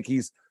York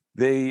Yankees.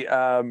 They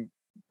are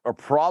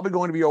probably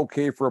going to be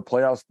okay for a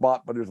playoff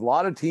spot, but there's a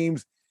lot of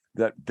teams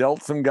that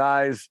dealt some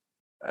guys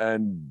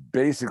and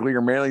basically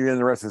are mailing in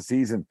the rest of the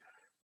season.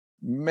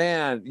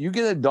 Man, you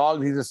get a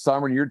dog these this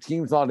summer and your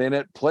team's not in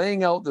it,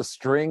 playing out the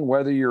string,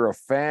 whether you're a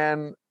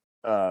fan,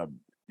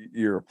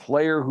 you're a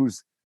player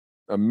who's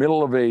a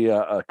middle of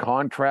a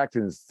contract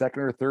in his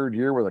second or third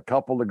year with a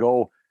couple to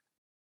go.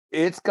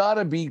 It's got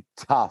to be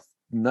tough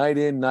night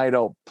in, night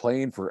out,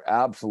 playing for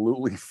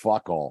absolutely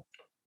fuck all.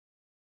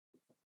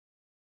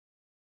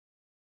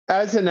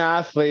 As an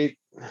athlete,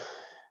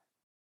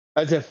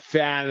 as a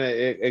fan,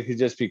 it could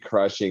just be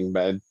crushing,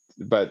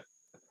 but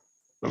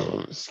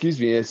excuse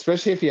me,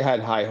 especially if you had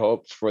high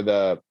hopes for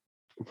the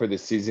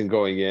season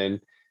going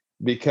in,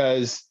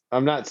 because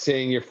I'm not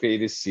saying your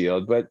fate is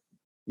sealed, but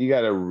you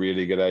got a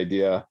really good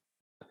idea.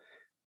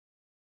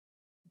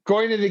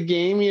 Going to the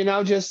game,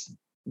 just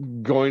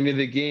going to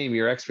the game,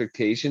 your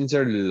expectations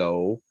are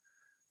low.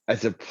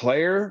 As a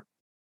player,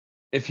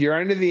 if you're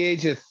under the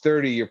age of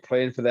 30, you're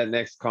playing for that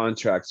next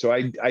contract. So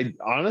I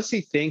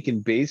honestly think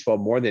in baseball,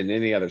 more than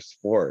any other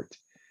sport,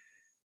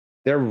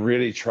 they're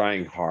really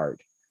trying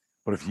hard.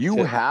 But if you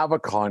have a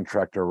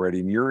contract already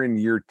and you're in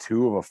year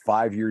 2 of a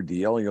 5-year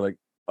deal and you're like,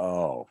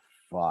 oh,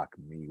 fuck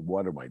me,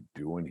 what am I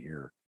doing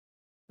here?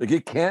 Like,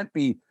 it can't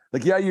be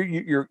like, yeah,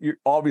 you're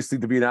obviously,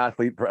 to be an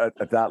athlete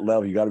at that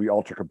level, you got to be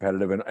ultra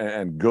competitive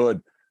and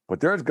good. But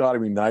there's got to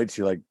be nights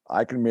you're like,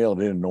 I can mail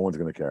it in and no one's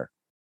going to care.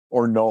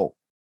 Or no.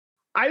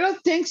 I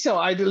don't think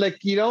so.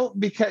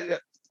 Because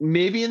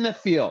maybe in the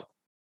field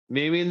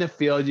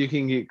you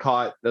can get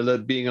caught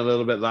being a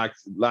little bit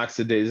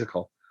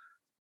lackadaisical.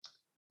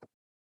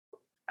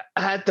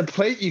 At the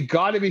plate, you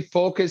got to be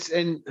focused.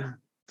 And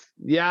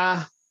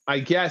yeah, I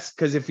guess,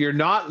 because if you're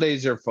not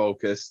laser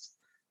focused,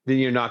 then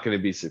you're not going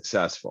to be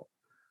successful.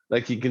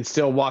 Like, you can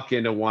still walk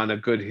into a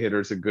good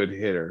hitter's a good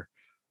hitter.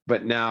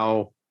 But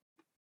now,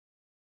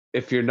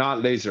 if you're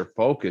not laser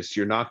focused,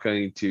 you're not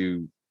going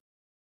to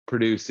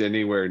produce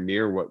anywhere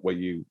near what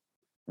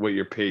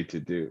you're paid to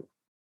do.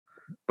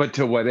 But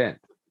to what end?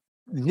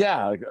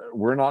 Yeah, like,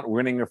 we're not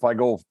winning if I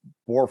go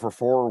 4 for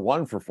 4 or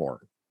 1 for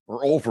 4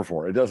 or 0 for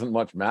 4. It doesn't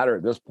much matter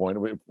at this point.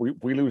 If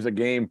we lose a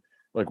game,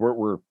 like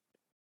we're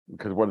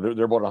because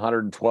they're about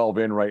 112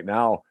 in right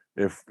now.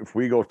 If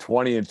we go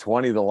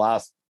 20-20 the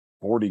last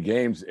 40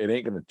 games, it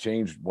ain't going to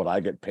change what I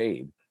get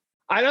paid.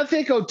 I don't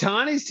think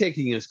Ohtani's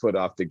taking his foot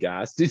off the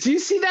gas. Did you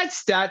see that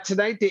stat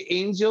tonight? The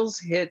Angels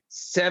hit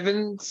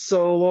 7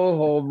 solo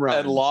home runs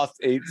and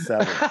lost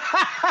 8-7.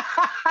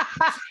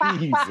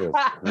 Jesus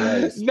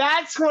Christ!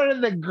 That's one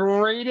of the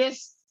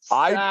greatest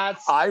stats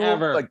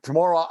ever. Like,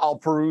 tomorrow, I'll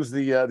peruse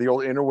the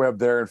old interweb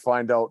there and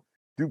find out.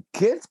 Do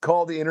kids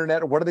call the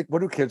internet? What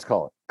do kids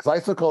call it? Because I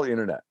still call it the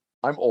internet.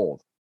 I'm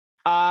old.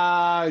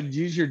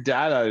 Use your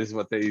data is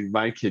what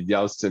my kid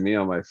yells to me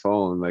on my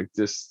phone. Like,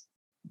 just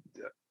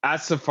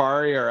ask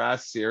Safari or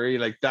ask Siri.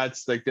 Like,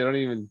 that's like, I don't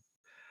even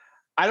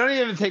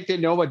think they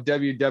know what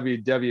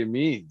www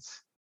means.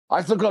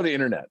 I still call it the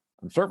internet.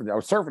 I was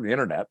surfing the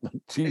internet.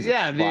 Jesus,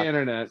 yeah, the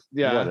internet.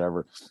 Yeah,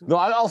 whatever. No,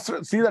 I'll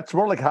see that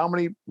tomorrow.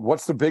 Like,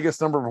 what's the biggest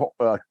number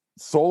of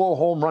solo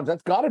home runs?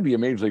 That's got to be a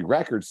major league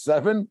record.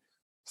 7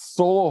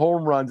 solo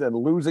home runs and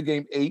lose a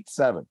game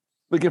 8-7.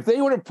 Like, if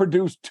they would have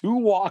produced 2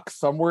 walks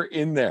somewhere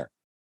in there,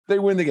 they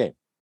win the game.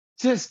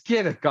 Just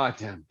get a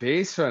goddamn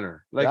base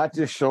runner. Like, that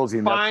just shows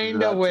you.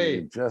 Find a way.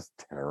 Team. Just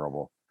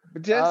terrible.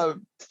 Just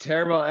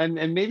terrible.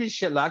 And maybe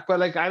shit luck, but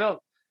like, I don't.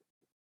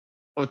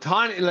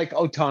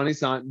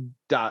 Ohtani's not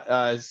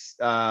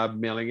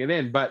mailing it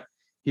in, but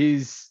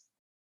he's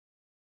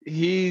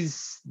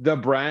the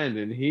brand,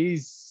 and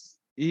he's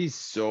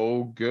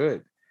so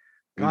good.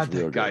 God,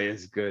 that guy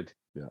is good.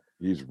 Yeah,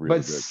 he's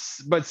really good.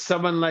 But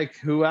someone like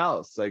who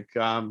else? Like,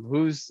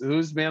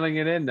 who's mailing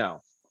it in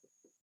now?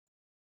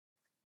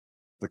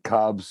 The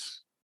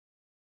Cubs,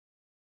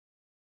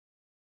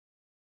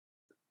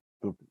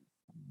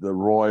 the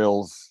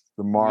Royals,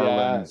 the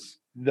Marlins,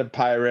 the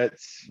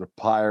Pirates,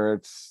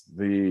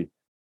 man.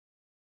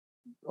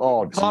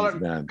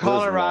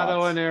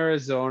 Colorado and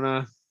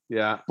Arizona.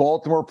 Yeah,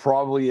 Baltimore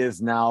probably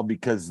is now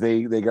because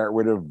they got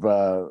rid of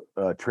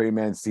Trey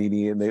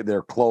Mancini, and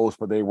they're close,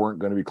 but they weren't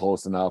going to be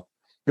close enough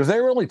because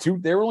they were only two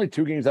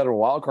games out of a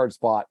wild card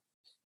spot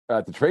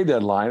at the trade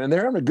deadline, and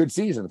they're having a good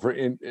season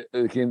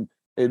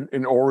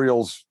in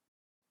Orioles.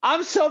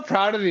 I'm so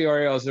proud of the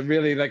Orioles. I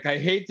really I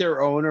hate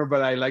their owner,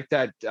 but I like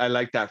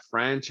that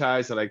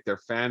franchise. I like their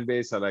fan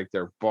base. I like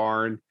their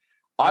barn.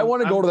 I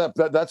want to go to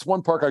that. That's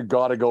one park I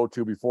got to go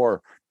to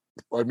before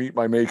I meet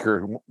my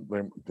maker.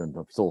 I'm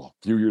still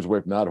a few years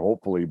away from that,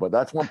 hopefully, but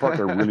that's one park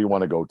I really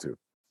want to go to.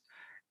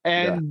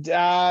 And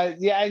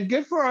and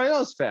good for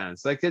Orioles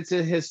fans. Like, it's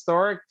a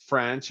historic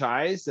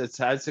franchise that's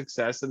had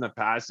success in the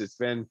past. It's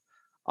been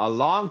a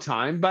long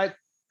time, but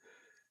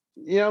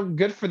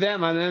good for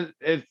them. And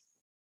then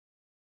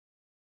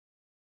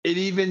it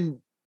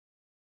even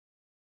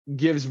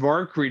gives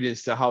more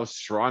credence to how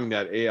strong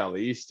that AL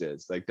East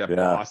is. Like that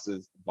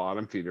Boston's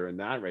bottom feeder in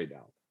that right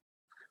now.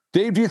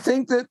 Dave, do you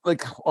think that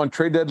like on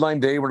trade deadline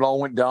day when it all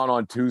went down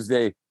on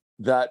Tuesday,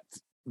 that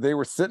they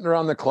were sitting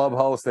around the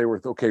clubhouse, they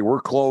were, okay,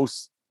 we're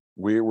close.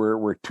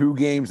 We're 2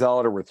 games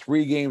out, or we're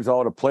 3 games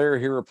out, a player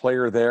here, a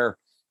player there,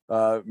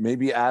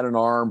 maybe add an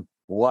arm,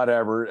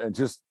 whatever, and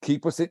just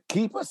keep us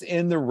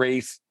in the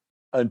race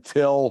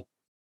until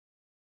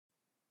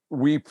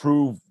we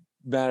prove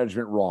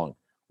management wrong.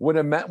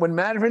 When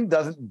management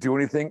doesn't do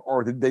anything,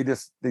 or they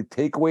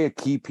take away a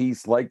key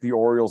piece like the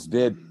Orioles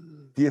did,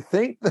 do you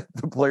think that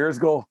the players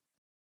go,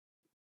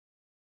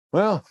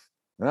 well,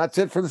 that's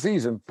it for the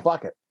season,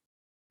 fuck it?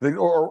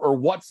 Or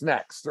what's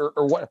next? Or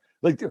what?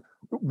 Like,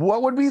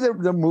 what would be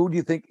the mood,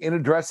 you think, in a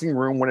dressing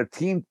room when a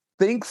team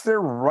thinks they're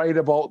right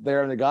about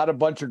there and they got a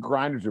bunch of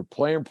grinders, they're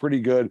playing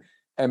pretty good,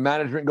 and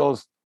management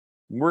goes,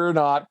 we're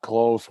not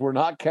close. We're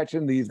not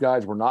catching these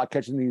guys. We're not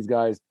catching these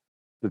guys.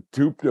 The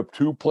two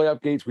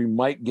playoff gates we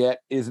might get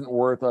isn't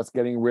worth us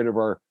getting rid of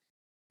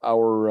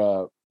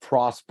our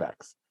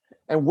prospects.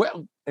 And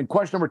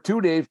question number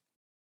 2, Dave,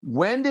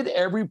 when did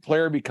every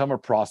player become a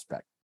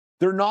prospect?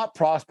 They're not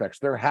prospects.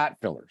 They're hat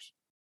fillers.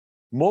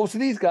 Most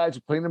of these guys who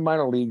play in the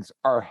minor leagues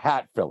are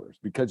hat fillers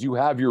because you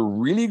have your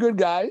really good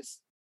guys.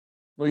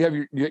 Well,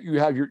 you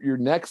have your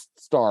next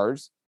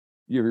stars.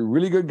 You have your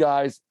really good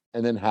guys,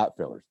 and then hat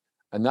fillers.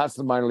 And that's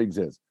the minor leagues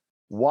is.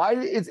 Why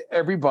is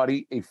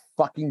everybody a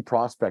fucking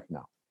prospect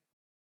now?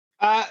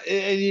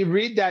 And you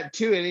read that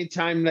too.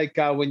 Anytime, like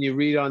when you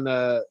read on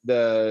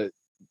the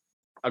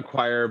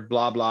acquire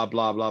blah blah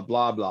blah blah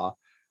blah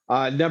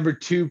blah. Number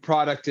 2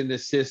 product in the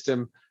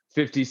system,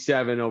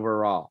 57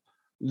 overall.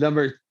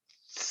 Number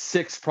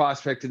 6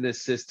 prospect in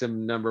this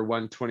system, number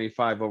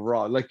 125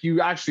 overall. Like,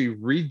 you actually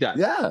read that.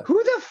 Yeah.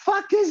 Who the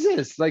fuck is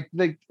this? Like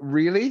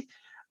really?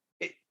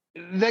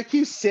 Like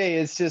you say,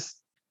 it's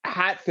just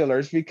hat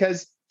fillers.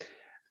 Because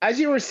as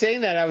you were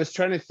saying that, I was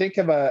trying to think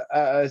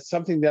of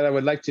something that I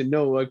would like to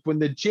know. Like, when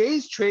the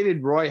Jays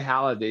traded Roy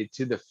Halladay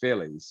to the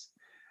Phillies,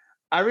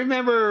 I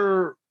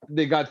remember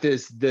they got the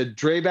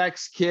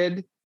Drabex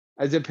kid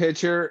as a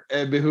pitcher,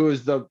 who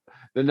was the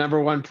number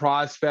 1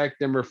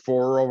 prospect, number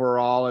 4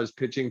 overall as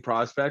pitching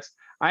prospects.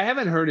 I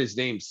haven't heard his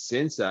name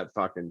since that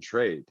fucking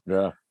trade.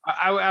 Yeah.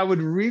 I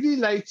would really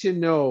like to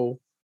know,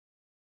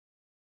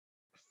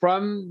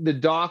 from the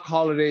Doc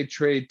Holliday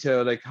trade,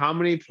 to like how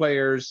many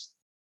players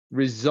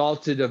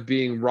resulted of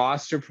being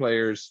roster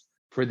players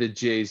for the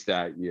Jays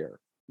that year.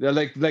 They're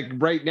like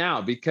right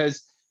now,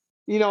 because,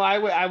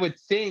 I would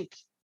think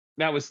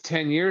that was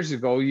 10 years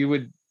ago. You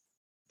would,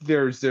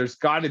 there's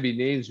got to be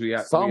names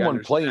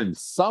someone playing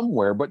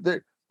somewhere, but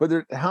there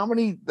how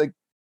many, like,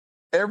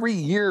 every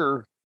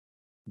year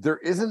there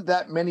isn't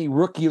that many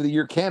rookie of the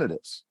year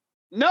candidates.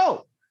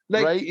 No,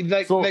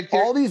 right? So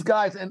all these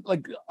guys, and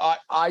like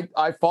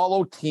I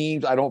follow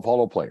teams, I don't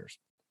follow players.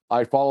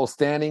 I follow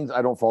standings,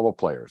 I don't follow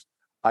players.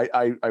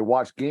 I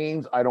watch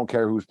games, I don't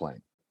care who's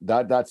playing.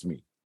 That's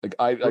me. Like,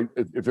 I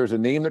if there's a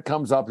name that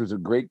comes up who's a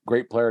great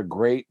player,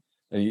 great,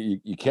 and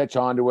you catch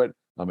on to it.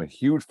 I'm a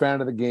huge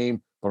fan of the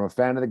game, but I'm a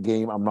fan of the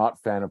game. I'm not a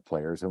fan of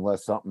players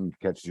unless something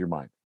catches your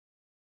mind.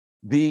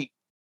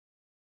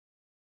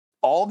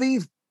 All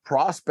these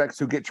prospects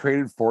who get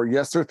traded for,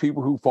 yes, there's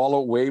people who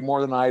follow way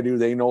more than I do.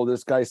 They know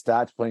this guy's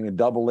stats playing in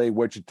Double-A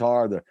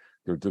Wichita,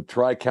 the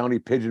Tri-County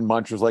Pigeon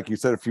Munchers, like you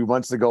said a few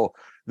months ago.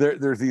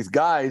 There's these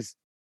guys.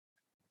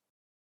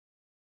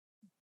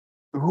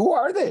 Who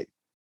are they?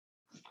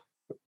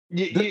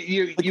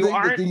 You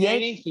aren't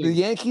anything. The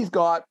Yankees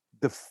got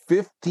the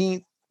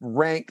 15th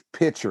ranked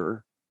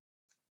pitcher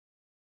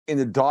in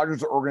the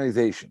Dodgers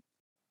organization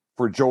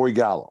for Joey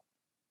Gallo.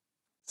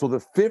 So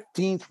the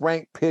 15th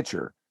ranked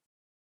pitcher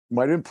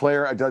might have been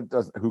player.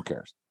 Who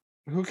cares?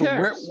 Who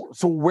cares?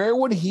 So where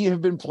would he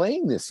have been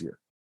playing this year?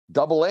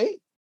 Double-A?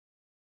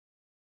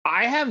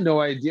 I have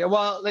no idea.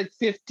 Well, like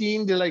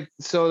 15 to the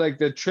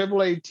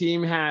AAA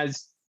team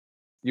has,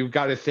 you've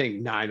got to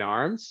think, 9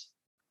 arms.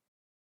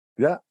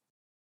 Yeah.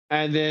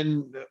 And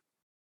then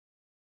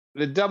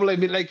the Double-A,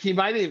 like he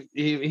might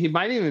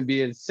even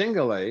be in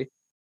Single A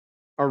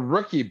or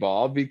rookie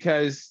ball,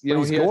 because he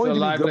has a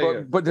live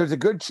player. But there's a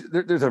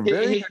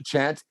very good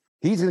chance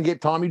he's going to get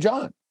Tommy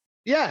John.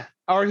 Yeah,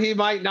 or he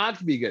might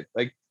not be good.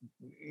 Like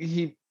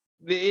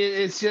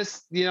it's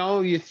just,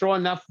 you throw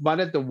enough mud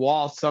at the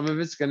wall, some of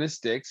it's going to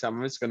stick, some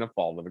of it's going to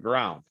fall to the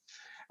ground,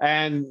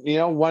 and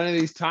one of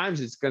these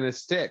times it's going to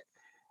stick.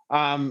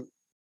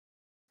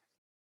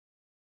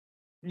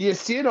 You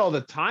see it all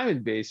the time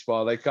in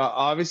baseball. Like,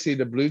 obviously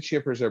the blue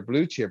chippers are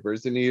blue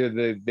chippers, and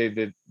either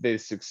they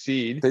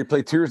succeed. They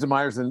play 2 years of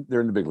minors and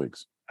they're in the big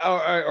leagues.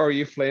 Or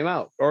you flame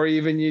out, or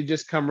even you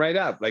just come right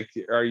up. Like,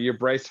 are your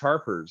Bryce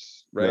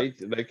Harpers, right?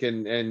 Yeah. Like,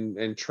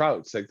 and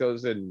Trouts, like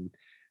those, and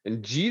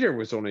Jeter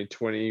was only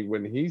 20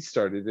 when he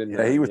started.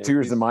 He was 2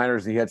 years in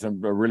minors, and he had a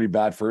really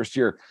bad first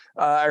year.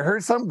 I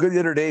heard something good the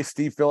other day.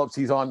 Steve Phillips,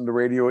 he's on the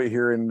radio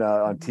here on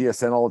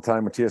TSN all the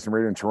time, with TSN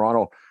Radio in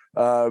Toronto.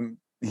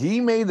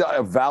 He made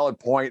a valid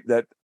point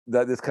that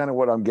is kind of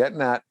what I'm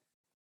getting at.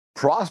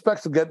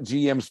 Prospects will get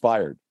GMs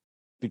fired.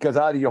 because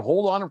either you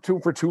hold on to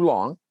them for too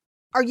long.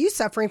 Are you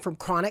suffering from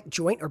chronic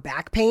joint or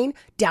back pain?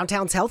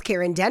 Downtown's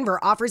Healthcare in Denver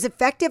offers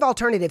effective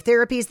alternative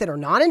therapies that are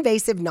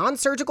non-invasive,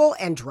 non-surgical,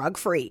 and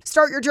drug-free.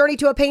 Start your journey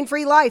to a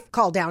pain-free life.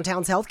 Call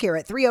Downtown's Healthcare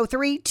at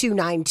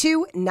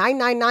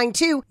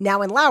 303-292-9992,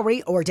 now in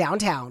Lowry or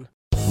downtown.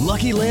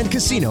 Lucky Land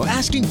Casino,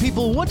 asking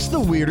people, what's the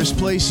weirdest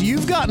place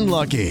you've gotten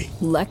lucky?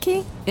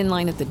 Lucky? In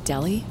line at the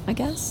deli, I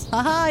guess?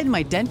 Aha, in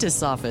my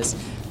dentist's office.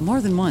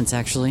 More than once,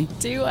 actually.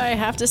 Do I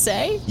have to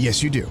say?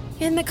 Yes, you do.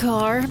 In the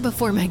car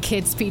before my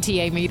kids'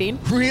 PTA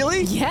meeting.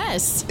 Really?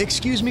 Yes.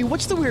 Excuse me,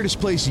 what's the weirdest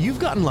place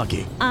you've gotten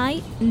lucky?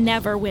 I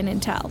never win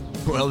and tell.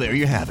 Well, there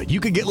you have it. You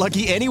can get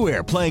lucky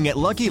anywhere, playing at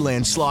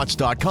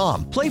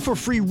LuckyLandSlots.com. Play for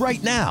free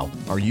right now.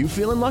 Are you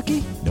feeling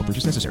lucky? No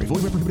purchase necessary.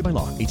 Void where prohibited by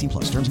law. 18+.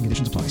 Terms and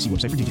conditions apply. See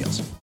website for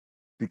details.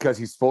 Because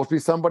he's supposed to be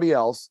somebody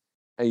else,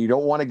 and you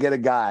don't want to get a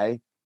guy,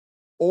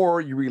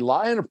 or you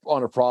rely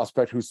on a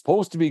prospect who's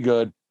supposed to be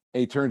good, and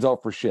he turns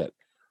out for shit.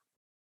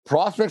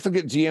 Prospects will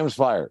get GMs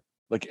fired.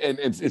 Like, and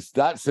it's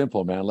that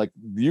simple, man. Like,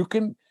 you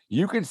can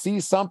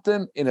see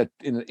something in an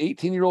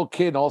 18-year-old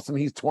kid, and all of a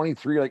sudden he's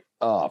 23. Like,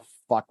 oh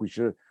fuck, we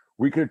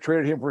could have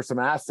traded him for some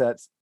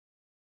assets,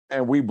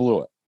 and we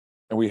blew it.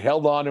 And we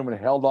held on to him and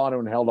held on to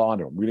him and held on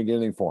to him. We didn't get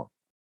anything for him.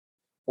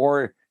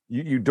 Or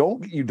you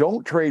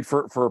don't trade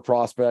for a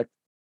prospect.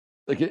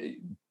 Like,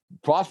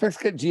 prospects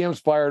get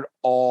GMs fired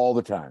all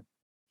the time,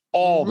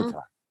 the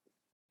time,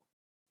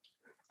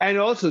 and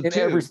also in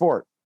every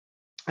sport.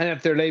 And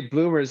if they're late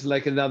bloomers,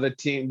 like another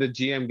team, the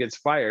GM gets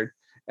fired,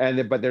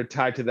 but they're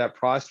tied to that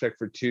prospect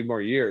for 2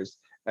 more years,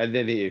 and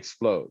then he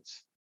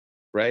explodes,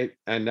 right?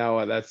 And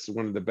now that's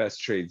one of the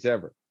best trades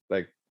ever.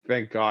 Like,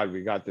 thank God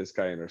we got this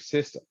guy in our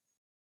system.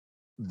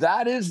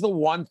 That is the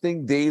one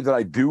thing, Dave, that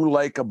I do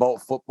like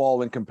about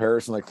football in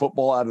comparison. Like,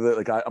 football, out of the,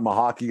 like, I'm a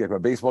hockey guy, I'm a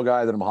baseball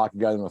guy, then I'm a hockey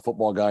guy, then I'm a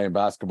football guy, and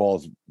basketball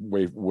is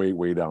way, way,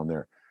 way down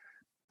there.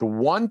 The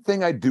one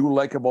thing I do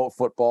like about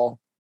football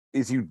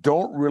is you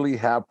don't really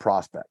have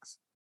prospects.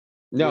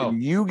 No,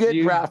 when you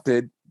get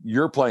drafted,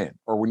 you're playing.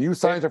 Or when you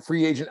sign as a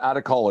free agent out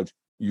of college,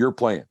 you're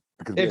playing.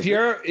 Because we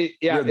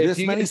have this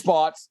many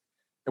spots,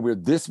 and we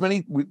have this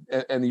many,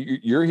 and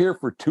you're here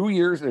for 2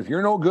 years. And if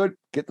you're no good,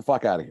 get the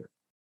fuck out of here.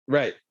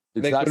 Right.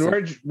 Like,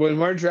 when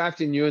we're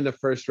drafting you in the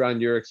first round,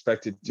 you're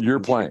expected to. You're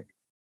playing.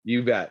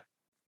 You bet.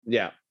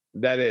 Yeah,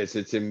 that is.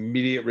 It's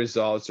immediate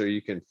results, or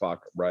you can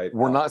fuck, right?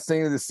 We're not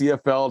sending to the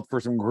CFL for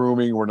some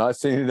grooming. We're not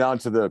sending it down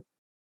to the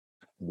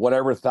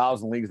whatever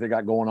 1,000 leagues they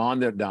got going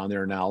on there down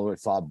there now. I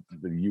saw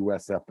the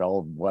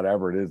USFL,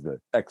 whatever it is, the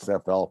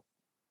XFL.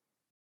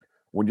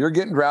 When you're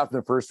getting drafted in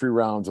the first 3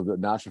 rounds of the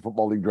National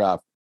Football League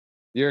draft,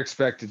 you're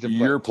expected to play.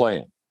 You're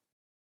playing.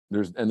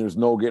 There's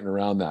no getting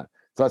around that.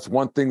 So that's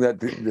one thing that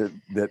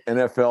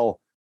NFL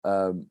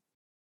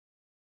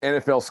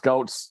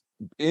scouts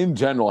in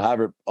general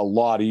have it a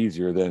lot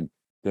easier than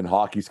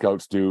hockey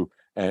scouts do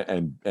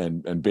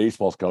and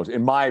baseball scouts,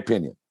 in my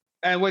opinion.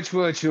 And which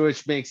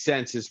makes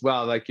sense as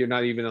well. Like, you're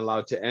not even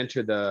allowed to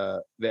enter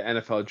the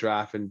NFL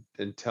draft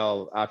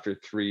until after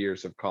 3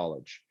 years of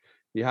college.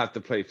 You have to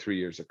play 3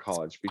 years of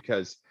college,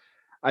 because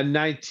a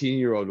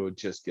 19-year-old would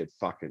just get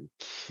fucking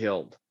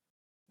killed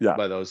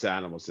by those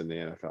animals in the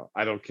NFL.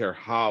 I don't care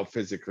how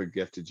physically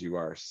gifted you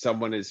are.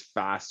 Someone is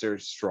faster,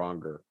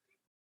 stronger,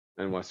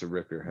 and wants to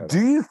rip your head off. Do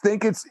you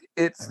think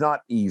it's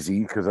not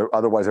easy, because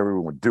otherwise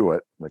everyone would do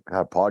it, like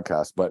have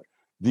podcasts, but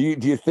do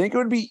you think it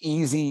would be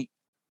easy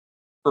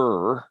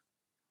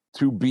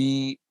to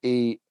be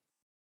a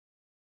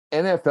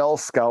NFL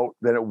scout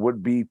than it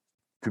would be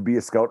to be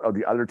a scout of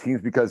the other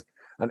teams? Because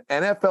an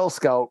NFL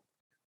scout,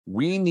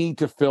 we need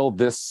to fill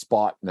this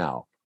spot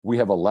now. We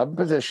have 11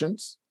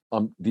 positions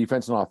on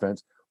defense and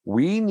offense.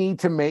 We need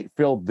to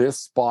fill this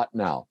spot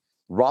now.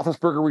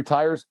 Roethlisberger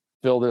retires,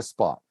 fill this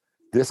spot.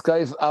 This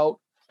guy's out,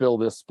 fill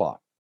this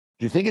spot.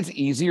 Do you think it's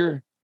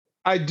easier?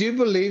 I do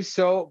believe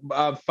so.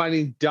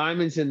 Finding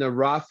diamonds in the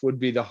rough would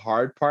be the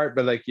hard part,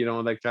 but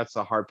that's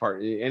the hard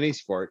part in any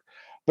sport.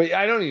 But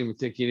I don't even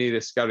think you need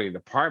a scouting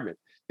department.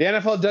 The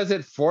NFL does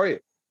it for you.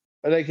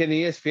 Like, an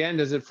ESPN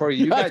does it for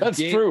you. That's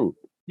true.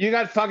 You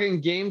got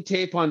fucking game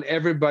tape on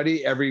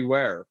everybody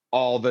everywhere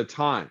all the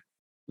time.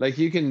 Like,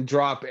 you can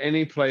drop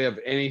any play of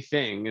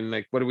anything and,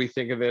 like, what do we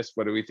think of this?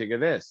 What do we think of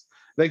this?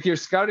 Like, your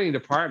scouting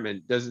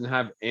department doesn't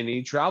have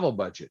any travel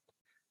budget.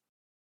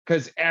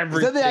 Because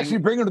everything. Then they actually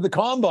bring him to the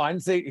combine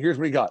and say, "Here's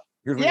what he got."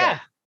 Here's what he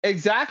got.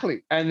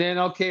 Exactly. And then,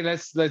 okay,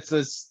 let's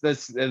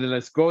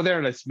go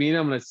there. Let's meet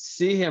him. Let's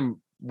see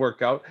him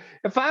work out.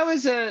 If I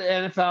was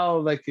an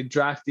NFL, like, a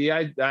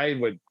draftee, I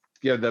would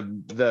give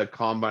the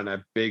combine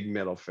a big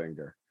middle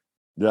finger.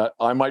 Yeah,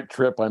 I might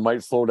trip. I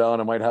might slow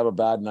down. I might have a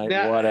bad night.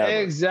 Yeah, whatever.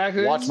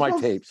 exactly. Watch my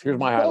tapes. Here's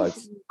my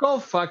highlights. Go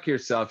fuck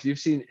yourself. You've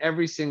seen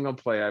every single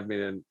play I've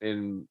made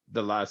in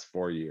the last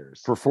 4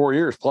 years. For 4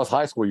 years, plus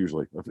high school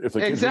usually. If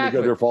the kids are really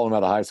good, they're falling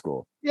out of high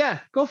school. Yeah,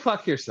 go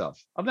fuck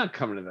yourself. I'm not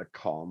coming to the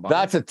combine.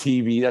 That's a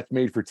TV. That's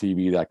made for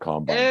TV, that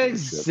combine.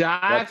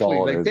 Exactly. That's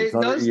all like it's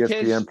under those ESPN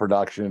kids,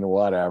 production,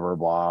 whatever,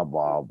 blah,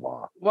 blah,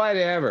 blah.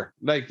 whatever.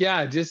 Like,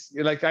 yeah, just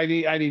like I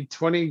need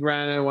 20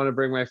 grand. I want to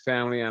bring my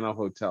family on a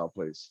hotel,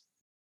 please.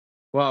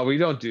 Well, we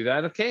don't do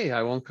that. Okay,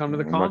 I won't come to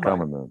the combine. I'm not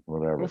coming then.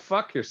 Whatever. Go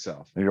fuck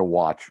yourself. You need to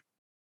watch.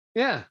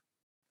 Yeah.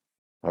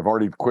 I've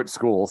already quit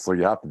school, so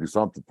you have to do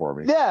something for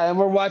me. Yeah, and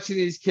we're watching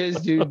these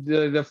kids do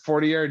the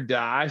 40-yard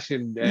dash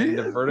and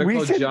the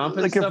vertical jump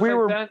and stuff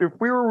like that. If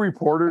we were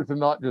reporters and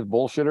not just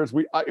bullshitters,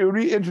 it would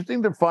be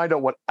interesting to find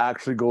out what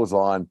actually goes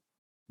on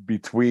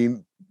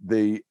between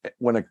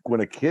when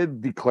a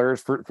kid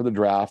declares for the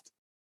draft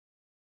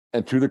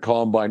and to the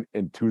combine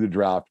and to the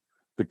draft.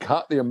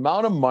 The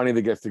amount of money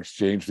that gets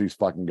exchanged for these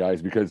fucking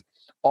guys, because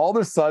all of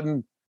a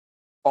sudden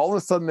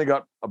they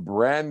got a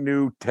brand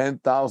new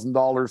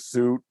 $10,000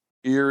 suit,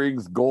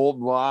 earrings, gold,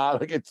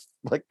 like it's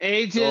like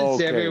agents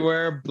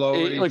everywhere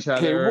blowing each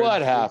other. Okay,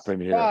 what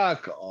happened here?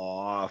 Fuck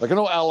off. Like, I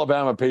know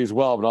Alabama pays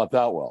well, but not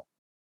that well.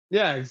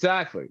 Yeah,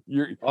 exactly.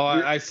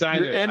 I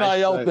signed it.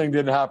 NIL thing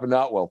didn't happen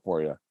that well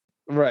for you.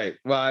 Right.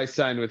 Well, I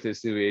signed with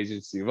this new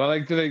agency. Well,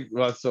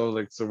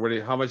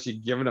 how much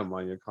you giving them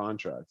on your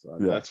contract? So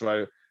that's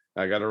why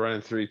I got to run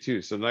in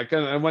 3-2. So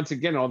and once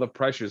again, all the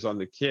pressure's on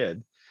the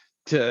kid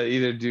to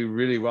either do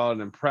really well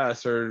and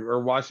impress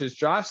or watch his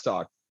draft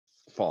stock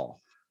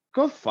fall.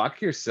 Go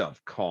fuck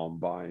yourself,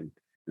 combine.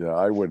 Yeah,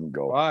 I wouldn't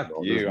go. Fuck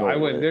you. I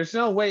wouldn't. There's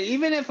no way.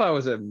 Even if I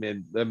was a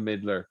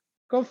middler,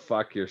 go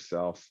fuck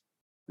yourself.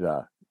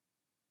 Yeah.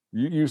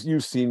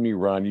 You've seen me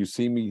run. You've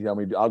seen me. I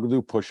mean, I'll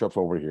do push-ups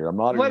over here. I'm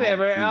not.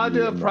 Whatever. I'll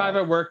do a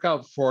private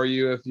workout for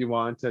you if you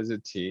want as a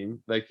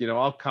team. Like,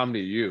 I'll come to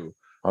you.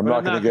 I'm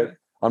not going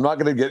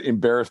to get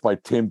embarrassed by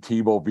Tim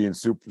Tebow being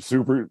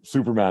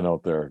Superman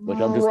out there. Like,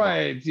 I'm just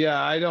right.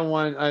 Yeah, I don't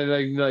want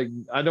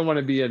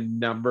to be a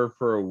number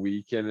for a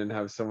weekend and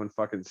have someone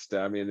fucking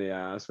stab me in the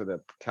ass with a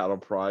cattle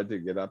prod to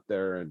get up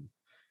there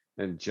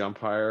and jump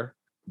higher.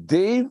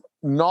 Dave,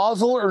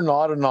 nozzle or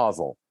not a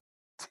nozzle?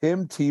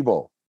 Tim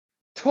Tebow.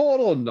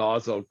 Total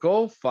nozzle.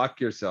 Go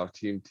fuck yourself,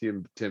 Tim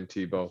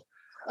Tebow.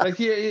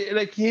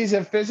 He's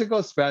a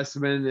physical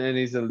specimen and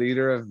he's a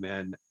leader of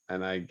men,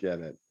 and I get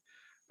it.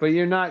 But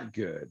you're not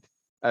good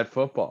at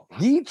football.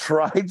 He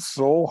tried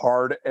so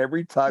hard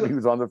every time he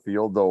was on the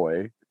field, though,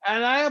 eh?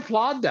 And I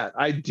applaud that.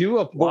 I do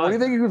applaud. But what do you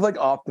think he was like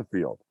off the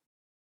field?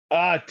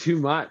 Too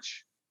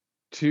much.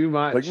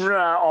 Like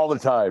all the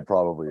time,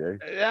 probably, eh?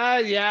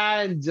 Yeah,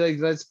 and like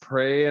let's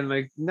pray, and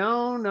like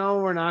no,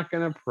 we're not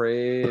gonna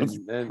pray,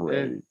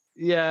 and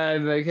yeah,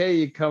 and like hey,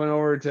 you coming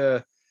over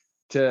to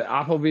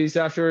Applebee's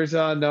afterwards?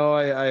 No,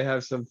 I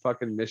have some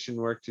fucking mission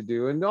work to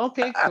do, and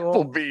okay,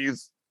 cool.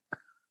 Applebee's.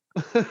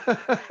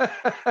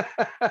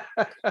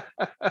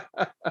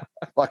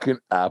 Fucking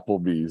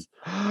Applebee's.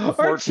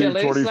 Or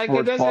Chili's, like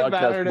it doesn't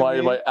matter to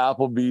me. By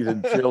Applebee's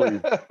and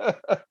Chili's.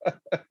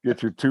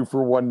 Get your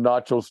 2-for-1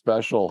 nacho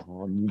special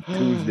on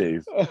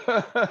Tuesdays.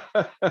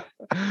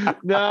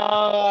 No,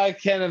 I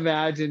can't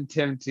imagine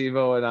Tim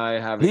Tebow and I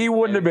having. He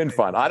wouldn't have been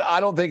fun. I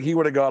don't think he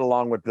would have got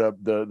along with the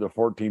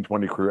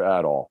 1420 crew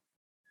at all.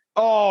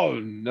 Oh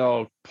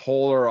no,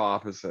 polar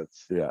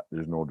opposites. Yeah,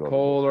 there's no doubt.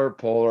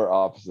 Polar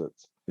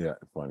opposites. Yeah,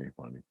 funny.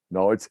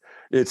 No, it's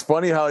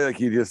funny how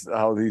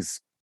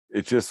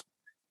it's just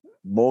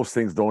most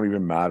things don't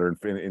even matter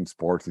in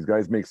sports. These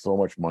guys make so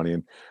much money,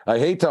 and I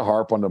hate to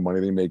harp on the money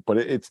they make, but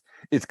it's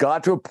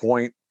got to a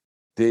point,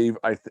 Dave.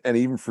 And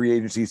even free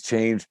agencies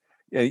change,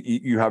 and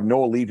you have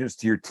no allegiance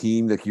to your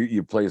team. Like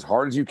you play as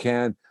hard as you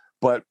can,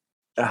 but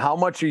how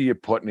much are you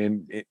putting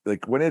in?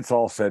 Like when it's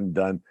all said and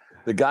done,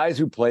 the guys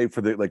who play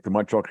for the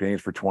Montreal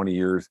Canadiens for 20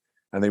 years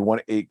and they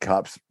won 8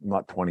 cups,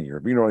 not 20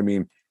 years, but you know what I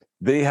mean.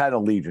 They had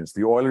allegiance.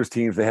 The Oilers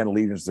teams, they had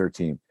allegiance to their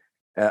team.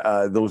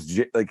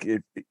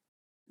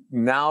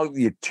 Now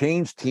you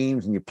change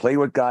teams and you play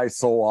with guys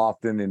so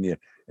often,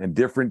 and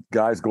different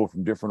guys go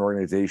from different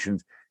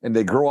organizations, and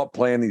they grow up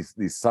playing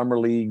these summer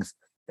leagues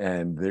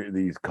and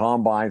these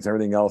combines and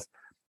everything else.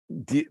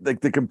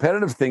 The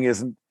competitive thing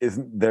isn't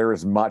there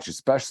as much,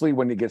 especially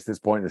when you get to this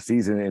point in the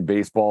season in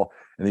baseball,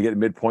 and you get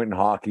midpoint in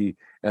hockey,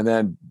 and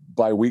then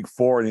by week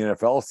 4 in the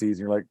NFL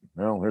season, you're like,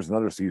 well, there's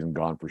another season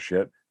gone for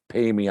shit.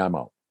 Pay me, I'm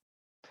out.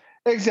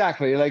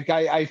 Exactly. Like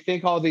I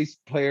think all these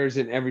players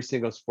in every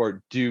single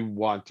sport do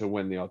want to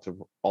win the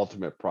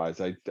ultimate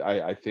prize. I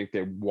think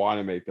they want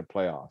to make the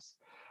playoffs.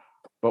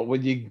 But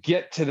when you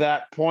get to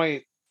that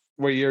point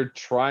where you're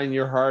trying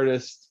your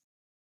hardest,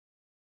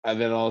 and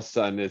then all of a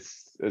sudden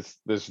it's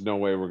there's no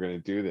way we're going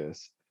to do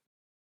this.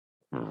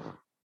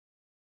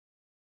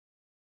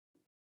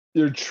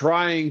 You're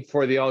trying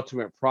for the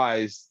ultimate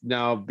prize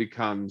now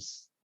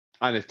becomes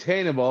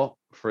unattainable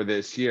for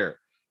this year.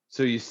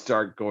 So you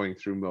start going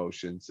through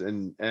motions,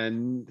 and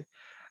then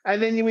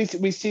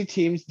we see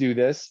teams do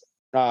this,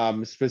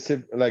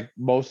 specific, like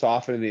most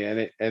often in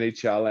the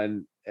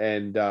NHL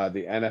and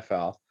the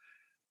NFL.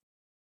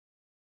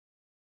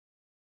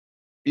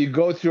 You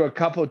go through a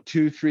couple,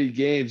 2-3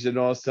 games, and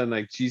all of a sudden,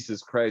 like,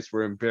 Jesus Christ,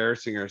 we're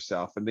embarrassing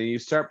ourselves. And then you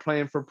start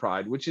playing for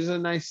pride, which is a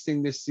nice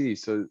thing to see.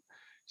 So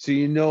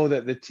you know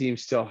that the team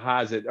still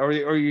has it, or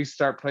you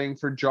start playing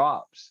for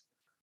jobs,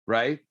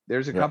 right?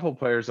 There's a couple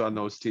players on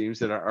those teams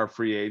that are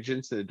free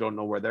agents that don't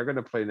know where they're going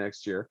to play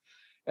next year.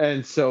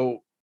 And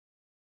so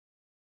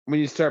when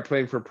you start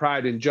playing for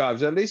pride and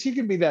jobs, at least you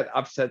can be that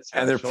upset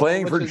special. And they're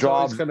playing for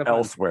jobs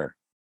elsewhere.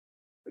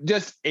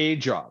 Just a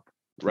job,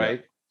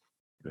 right?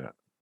 Yeah.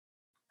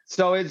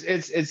 So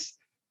it's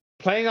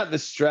playing out the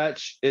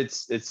stretch. It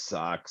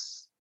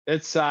sucks.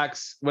 It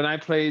sucks. When I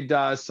played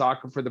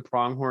soccer for the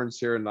Pronghorns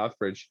here in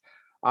Lethbridge,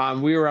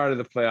 we were out of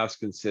the playoffs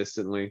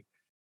consistently,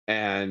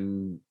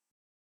 and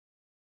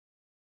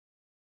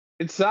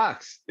it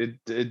sucks.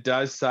 It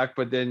does suck.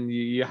 But then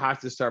you have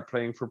to start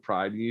playing for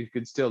pride. You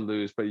could still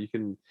lose, but you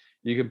can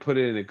put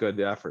in a good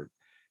effort,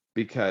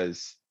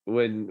 because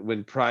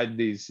when pride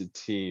needs a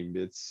team,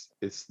 it's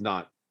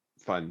not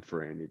fun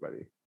for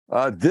anybody.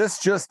 This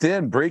just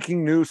in,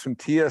 breaking news from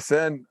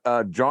TSN,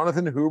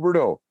 Jonathan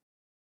Huberdeau,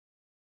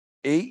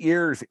 8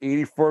 years,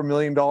 $84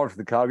 million for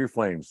the Calgary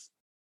Flames.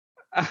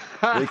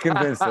 They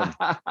convinced him.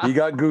 He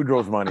got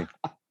Goudreau's money.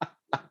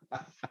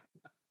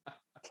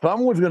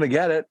 Someone's going to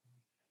get it.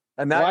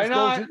 And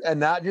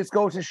that just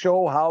goes to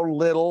show how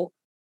little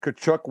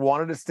Tkachuk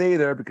wanted to stay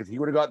there, because he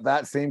would have got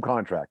that same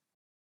contract.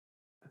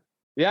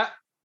 Yeah.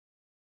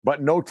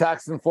 But no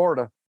tax in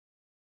Florida.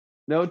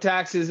 No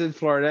taxes in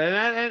Florida,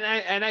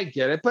 and I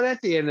get it. But at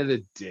the end of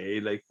the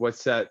day, like,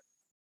 what's that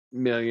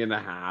 $1.5 million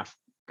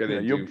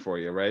gonna do for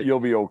you, right?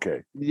 You'll be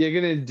okay. You're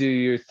gonna do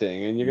your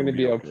thing, and you're gonna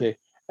be okay.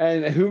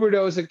 And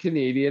Huberdeau's a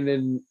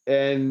Canadian,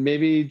 and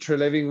maybe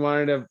Treliving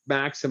wanted to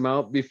max him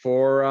out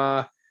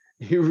before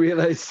you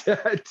realize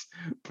that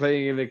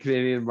playing in the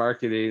Canadian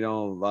market ain't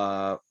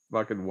all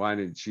fucking wine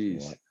and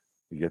cheese. Yeah.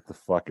 You get the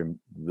fucking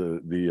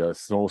the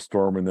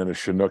snowstorm and then a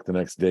Chinook the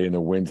next day, and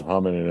the wind's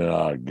humming, and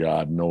oh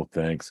God, no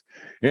thanks.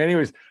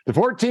 Anyways, the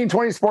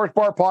 1420 Sports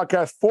Bar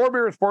Podcast, 4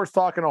 beer sports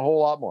talk, and a whole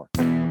lot more.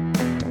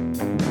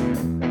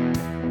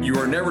 You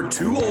are never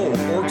too old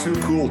or too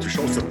cool to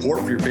show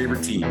support for your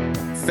favorite team.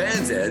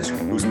 Fans Edge,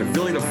 who's an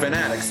affiliate of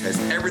Fanatics, has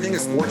everything a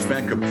sports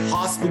fan could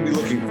possibly be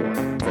looking for.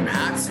 From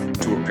hats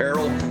to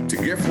apparel to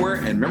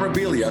giftware and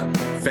memorabilia,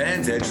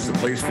 Fans Edge is the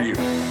place for you.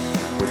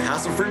 With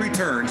hassle-free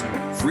returns,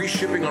 free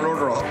shipping on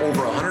order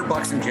over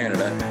 $100 in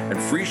Canada, and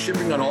free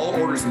shipping on all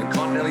orders in the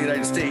continental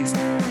United States,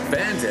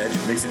 Fans Edge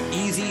makes it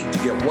easy to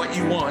get what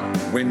you want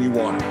when you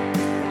want it.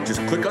 Just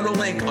click on the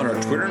link on our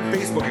Twitter and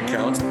Facebook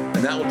accounts, and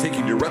that will take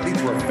you directly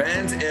to our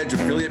Fans Edge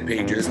affiliate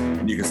pages,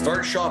 and you can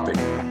start shopping.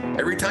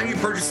 Every time you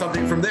purchase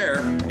something from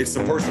there, it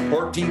supports the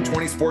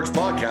 1420 Sports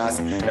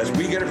Podcast, as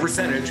we get a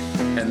percentage,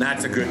 and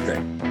that's a good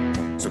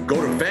thing. So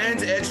go to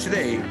Fans Edge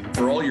today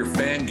for all your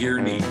fan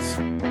gear needs.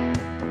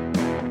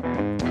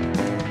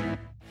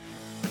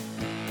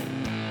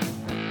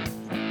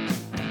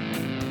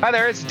 Hi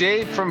there, it's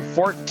Dave from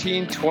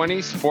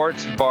 1420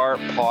 Sports Bar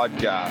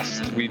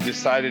Podcast. We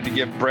decided to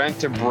give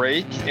Brent a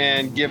break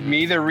and give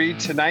me the read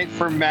tonight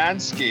for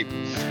Manscaped.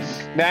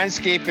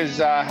 Manscaped is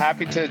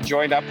happy to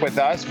join up with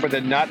us for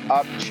the Nut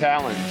Up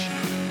Challenge.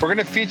 We're going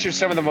to feature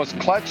some of the most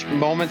clutch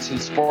moments in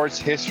sports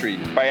history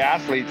by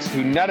athletes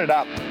who nutted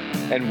up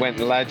and went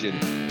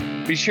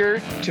legend. Be sure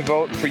to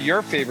vote for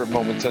your favorite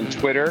moments on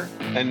Twitter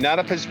and nut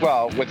up as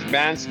well with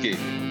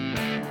Manscaped.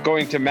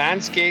 Going to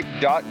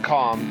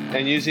manscaped.com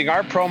and using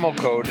our promo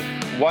code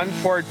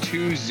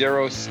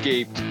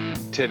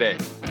 1420SCAPED today.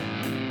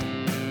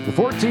 The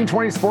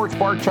 1420 Sports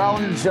Bar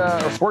Challenge,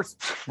 or Sports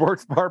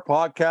Bar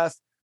Podcast.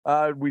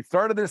 We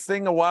started this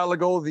thing a while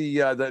ago.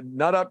 The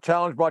Nut Up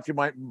Challenge brought to you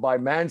by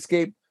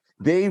Manscaped.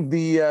 Dave,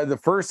 the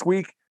first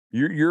week,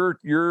 your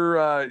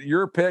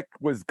pick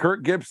was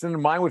Kurt Gibson,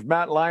 and mine was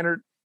Matt Leinart.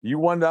 You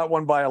won that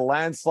one by a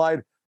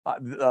landslide.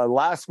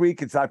 Last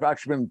week, I've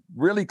actually been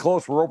really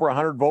close. We're over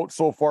 100 votes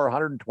so far,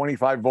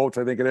 125 votes,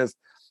 I think it is,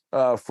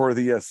 for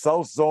the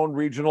South Zone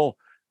Regional,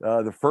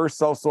 the first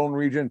South Zone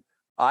region.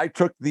 I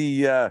took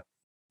the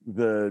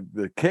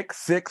kick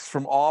 6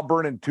 from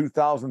Auburn in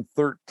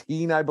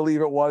 2013, I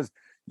believe it was.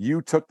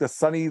 You took the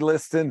Sonny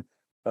Liston.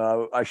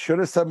 I should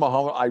have said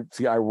Muhammad.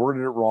 I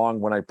worded it wrong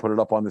when I put it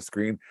up on the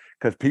screen,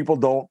 because there's a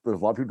lot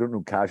of people who don't know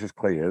who Cassius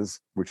Clay is,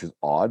 which is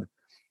odd.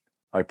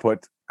 I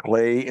put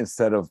Clay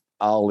instead of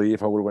Ali.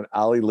 If I would have went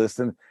Ali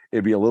Liston,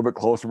 it'd be a little bit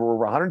closer. But we're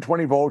over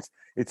 120 votes.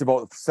 It's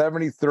about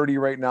 70-30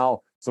 right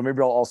now. So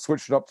maybe I'll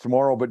switch it up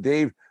tomorrow. But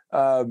Dave,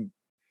 so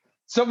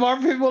more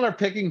people are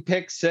picking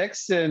pick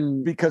 6,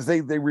 and because they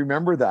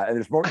remember that, and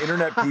there's more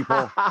internet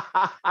people.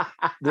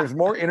 There's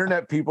more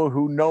internet people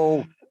who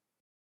know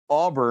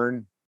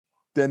Auburn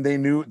than they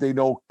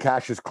know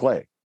Cassius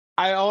Clay.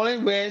 I only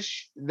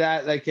wish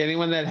that, like,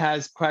 anyone that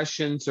has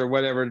questions or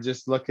whatever,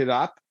 just look it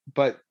up.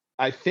 But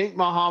I think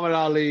Muhammad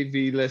Ali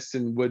v.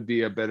 Liston would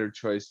be a better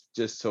choice,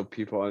 just so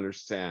people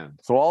understand.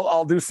 So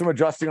I'll do some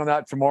adjusting on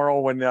that tomorrow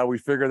when we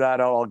figure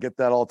that out. I'll get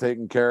that all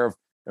taken care of.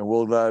 and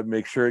we'll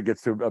make sure it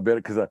gets to a bit,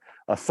 because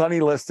a Sonny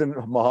Liston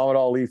Muhammad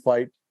Ali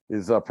fight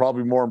is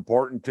probably more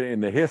important in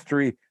the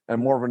history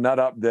and more of a nut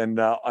up than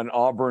an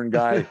Auburn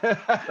guy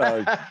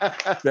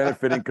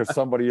benefiting because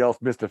somebody else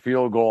missed a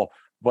field goal.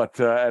 But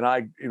and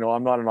I'm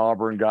not an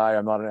Auburn guy,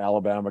 I'm not an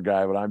Alabama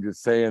guy, but I'm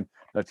just saying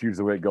that's usually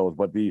the way it goes.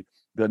 But the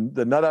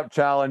nut up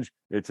challenge,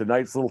 it's a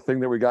nice little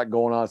thing that we got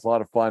going on. It's a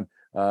lot of fun.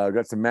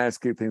 Got some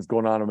Manscaped things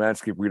going on. A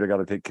Manscaped we got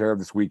to take care of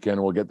this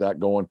weekend. We'll get that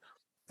going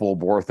full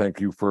bore. Thank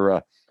you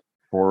for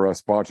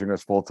sponsoring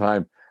us full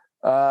time.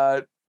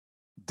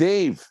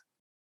 Dave,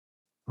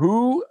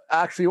 who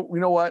actually, you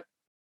know what?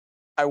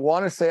 I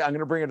want to say, I'm going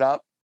to bring it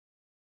up.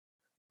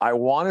 I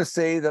want to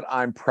say that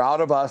I'm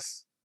proud of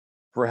us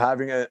for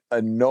having a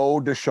no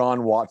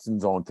Deshaun Watson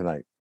zone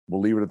tonight.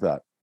 We'll leave it at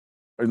that.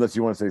 Unless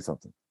you want to say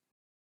something.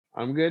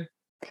 I'm good.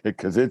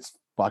 Because it's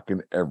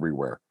fucking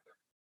everywhere.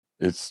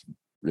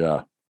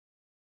 Yeah.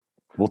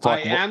 We'll talk.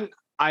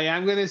 I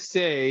am going to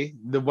say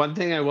the one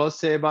thing I will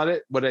say about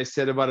it, what I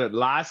said about it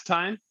last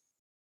time,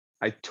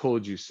 I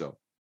told you so.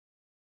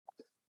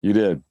 You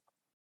did.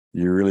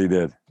 You really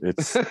did.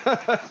 It's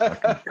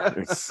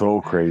it's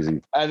so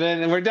crazy. And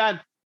then we're done.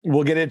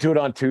 We'll get into it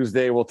on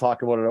Tuesday. We'll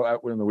talk about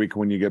it in the week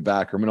when you get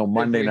back. Or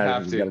Monday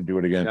night we got to do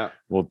it again. Yeah.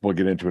 We'll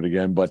get into it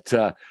again. But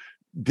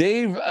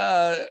Dave,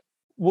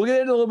 we'll get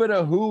into a little bit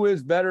of who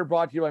is better,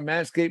 brought to you by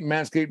Manscaped,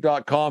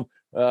 manscaped.com.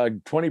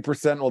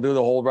 20%. We'll do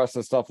the whole rest of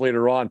the stuff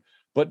later on.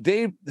 But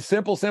Dave,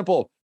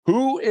 simple.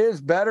 Who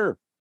is better,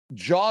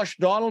 Josh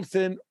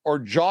Donaldson or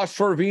Josh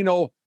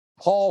Sorvino,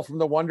 Paul from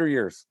the Wonder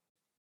Years?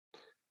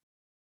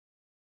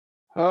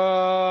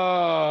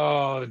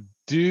 Oh,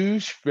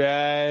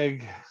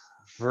 douchebag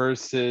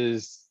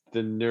versus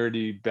the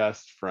nerdy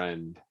best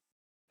friend.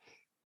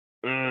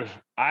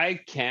 I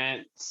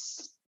can't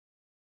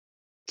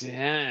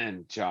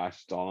stand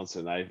Josh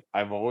Donaldson.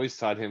 I've always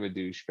thought him a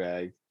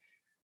douchebag.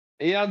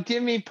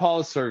 Give me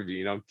Paul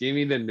Sorvino. Give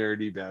me the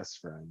nerdy best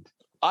friend.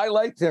 I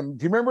liked him.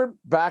 Do you remember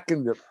back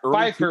in the early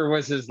Pfeiffer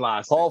was his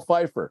last Paul name.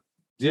 Pfeiffer.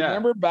 Do you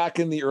remember back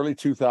in the early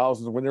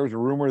 2000s when there was a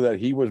rumor that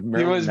he was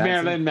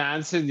Marilyn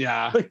Manson?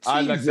 Yeah. I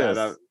looked that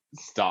up.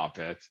 Stop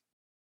it.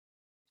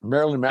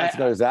 Marilyn Manson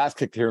got his ass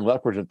kicked here in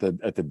Lethbridge at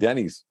the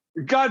Denny's.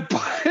 Got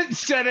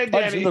punched at a Denny's.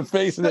 Punched in the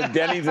face in the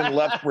Denny's in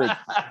Lethbridge.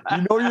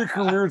 You know your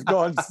career's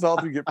gone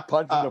south. You get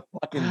punched in the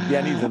fucking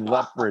Denny's in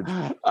Lethbridge.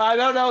 I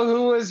don't know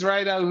who was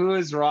right or who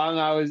was wrong.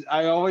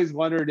 I always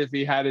wondered if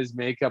he had his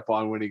makeup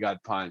on when he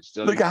got punched.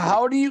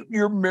 How do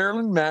you're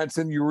Marilyn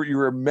Manson,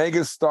 you're a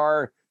mega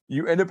star.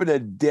 You end up in a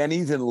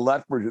Denny's in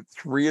Lethbridge at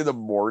 3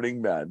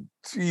 a.m, man.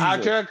 Jesus.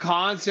 After a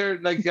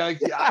concert,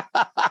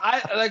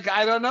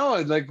 I don't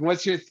know.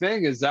 What's your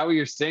thing? Is that what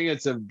you're saying?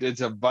 It's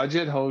a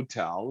budget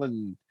hotel,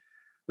 and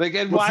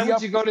why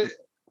would you go to?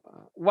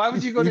 Why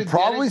would you go to? You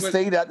probably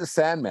stayed at the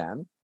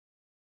Sandman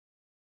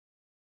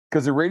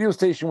because the radio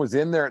station was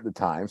in there at the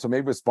time, so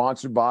maybe it was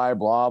sponsored by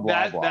blah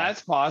blah blah.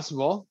 That's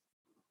possible.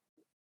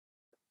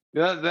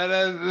 That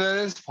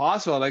is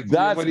possible. That's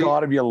got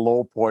to be a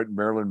low point in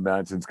Marilyn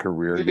Manson's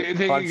career.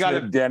 He got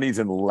a Denny's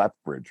in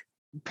Lethbridge.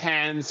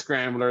 Pan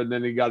scrambler, and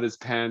then he got his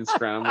pan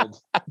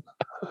scrambled.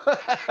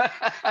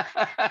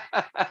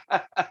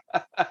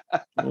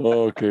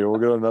 Okay, we'll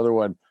get another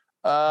one.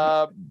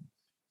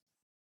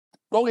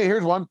 Okay,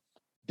 here's one.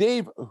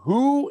 Dave,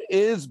 who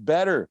is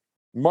better,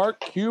 Mark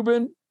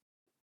Cuban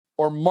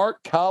or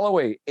Mark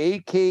Calloway,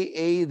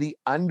 aka The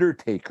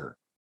Undertaker?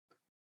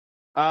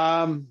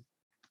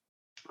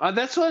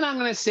 That's what I'm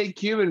going to say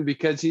Cuban,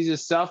 because he's a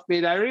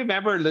self-made. I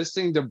remember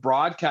listening to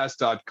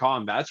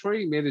Podcast.com. That's where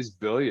he made his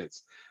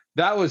billions.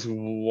 That was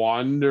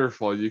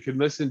wonderful. You can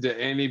listen to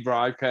any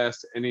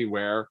broadcast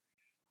anywhere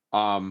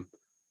of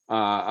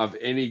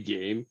any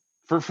game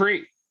for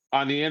free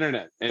on the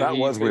internet. And that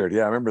was weird.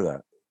 Yeah, I remember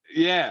that.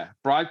 Yeah,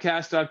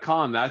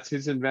 Broadcast.com. That's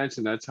his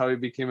invention. That's how he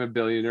became a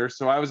billionaire.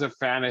 So I was a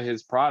fan of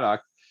his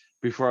product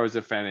before I was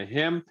a fan of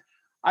him.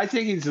 I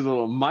think he's a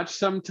little much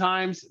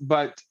sometimes,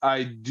 but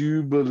I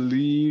do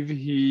believe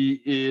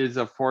he is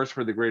a force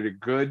for the greater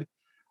good.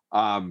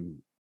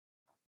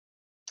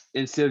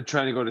 Instead of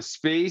trying to go to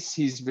space,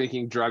 he's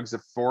making drugs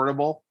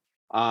affordable,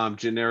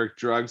 generic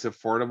drugs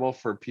affordable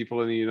for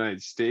people in the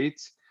United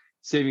States,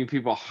 saving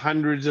people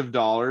hundreds of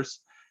dollars.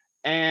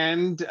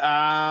 And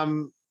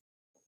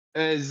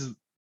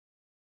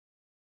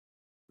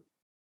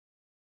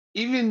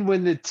even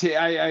when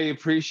I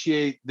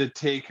appreciate the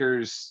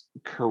Taker's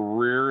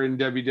career in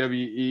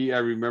WWE. I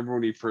remember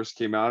when he first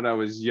came out, I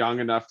was young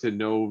enough to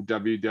know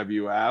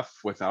WWF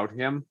without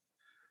him.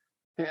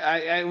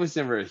 I was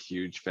never a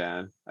huge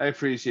fan. I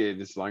appreciated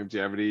his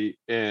longevity,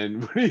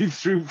 and when he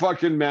threw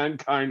fucking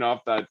Mankind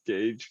off that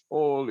cage,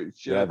 holy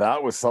shit! Yeah,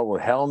 that was something.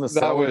 Hell in the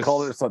Cell, we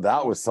called it. So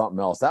that was something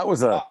else. That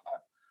was a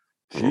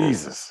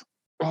Jesus.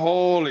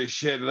 Holy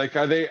shit. Like,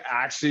 are they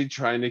actually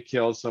trying to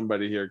kill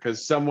somebody here?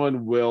 Because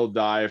someone will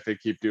die if they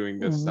keep doing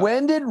this stuff.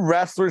 When did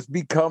wrestlers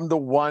become the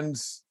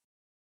ones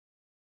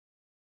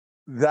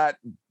that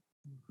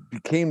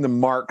became the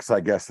marks,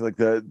 I guess? Like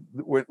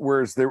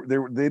whereas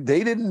they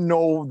didn't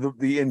know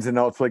the ins and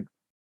outs. Like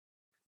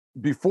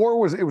before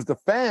it was the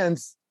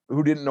fans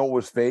who didn't know it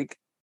was fake,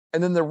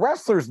 and then the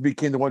wrestlers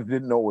became the ones who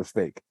didn't know it was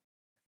fake.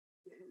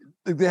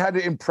 They had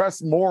to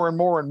impress more and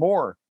more and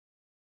more.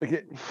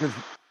 Because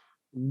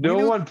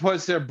no one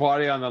puts their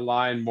body on the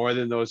line more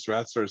than those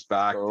wrestlers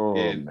back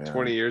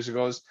 20 years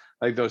ago.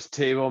 Like those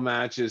table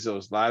matches,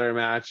 those ladder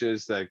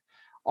matches. Like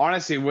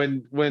honestly,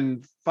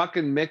 when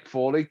fucking Mick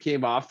Foley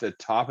came off the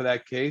top of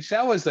that cage,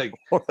 that was like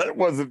that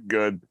wasn't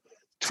good.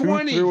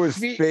 20 through his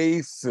feet.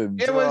 Face, and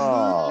it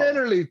was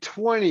literally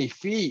 20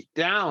 feet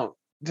down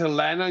to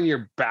land on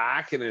your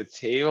back in a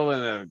table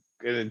in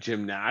a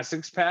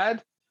gymnastics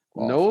pad.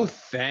 Awesome. No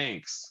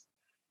thanks.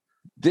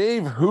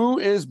 Dave, who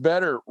is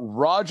better?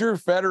 Roger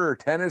Federer,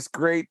 tennis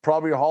great,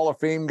 probably a Hall of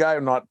Fame guy,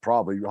 not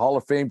probably, Hall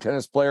of Fame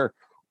tennis player,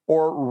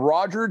 or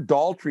Roger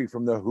Daltrey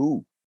from The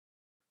Who?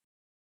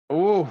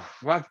 Oh,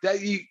 fuck that!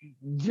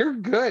 You're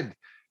good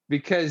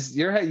because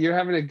you're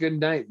having a good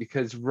night.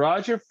 Because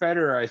Roger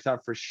Federer, I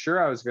thought for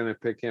sure I was going to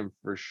pick him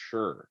for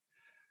sure.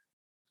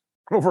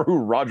 Over who?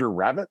 Roger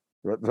Rabbit?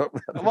 Well, there's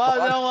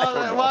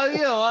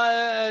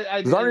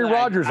Arnie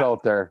Rogers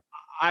out there.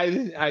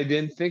 I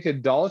didn't think of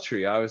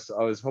Daltrey. I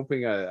was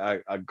hoping a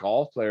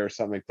golf player or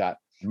something like that.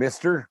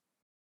 Mr.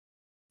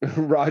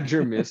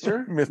 Roger,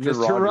 Mr.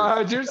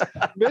 Rogers.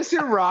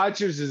 Mr.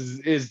 Rogers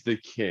is the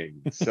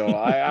king. So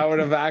I would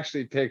have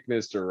actually picked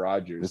Mr.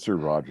 Rogers.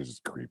 Mr. Rogers is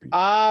creepy.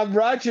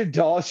 Roger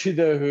Daltrey,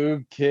 the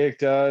Who,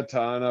 kicked a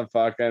ton of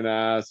fucking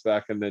ass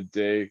back in the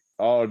day.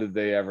 Oh, did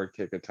they ever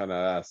kick a ton of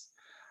ass?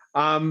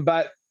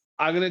 But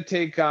I'm gonna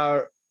take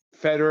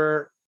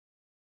Federer,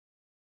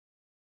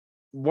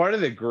 one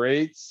of the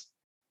greats,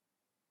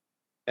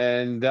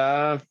 and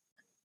I'm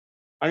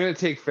gonna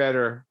take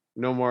Federer.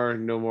 No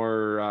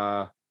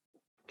more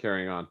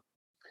carrying on.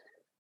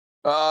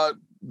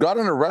 Got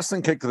on a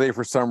wrestling kick today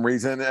for some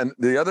reason, and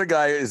the other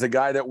guy is a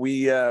guy that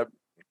we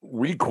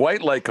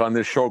quite like on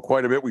this show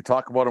quite a bit. We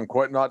talk about him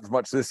quite not as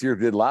much this year as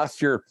we did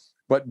last year.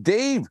 But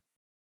Dave,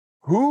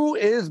 who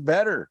is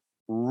better,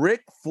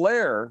 Ric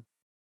Flair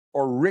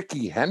or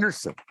Ricky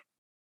Henderson?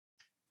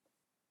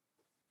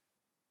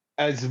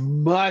 As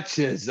much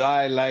as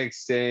I like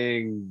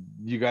saying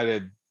you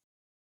gotta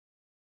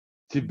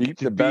to be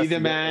the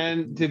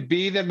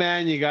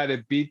man, you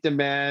gotta beat the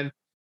man.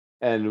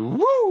 And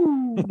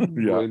woo,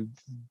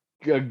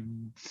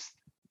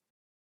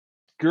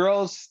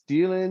 girls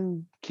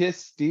stealing, kiss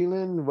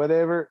stealing,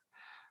 whatever.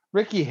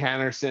 Ricky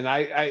Henderson,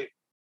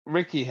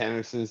 Ricky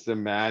Henderson's the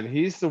man.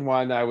 He's the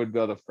one I would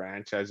build a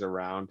franchise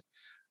around.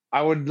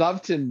 I would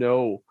love to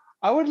know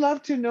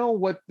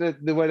what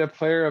what a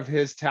player of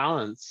his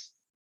talents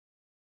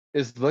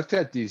is looked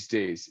at these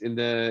days in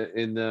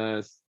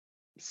the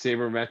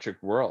sabermetric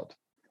world.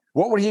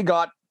 What would he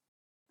got?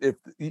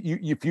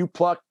 If you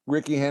pluck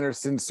Ricky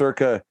Henderson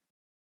circa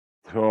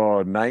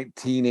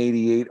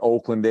 1988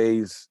 Oakland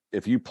A's,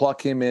 if you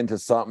pluck him into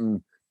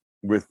something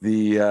with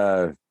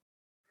the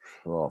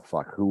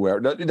whoever,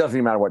 it doesn't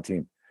even matter what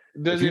team.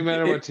 Doesn't even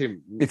matter what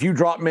team. If you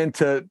drop him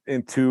into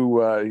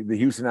the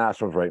Houston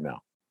Astros right now,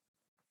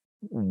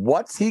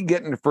 what's he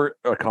getting for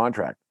a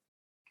contract?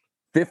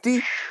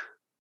 50?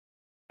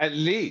 At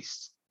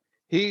least.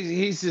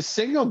 He's the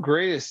single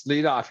greatest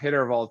leadoff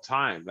hitter of all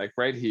time. Like,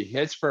 right, he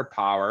hits for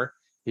power.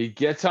 He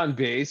gets on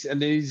base,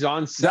 and then he's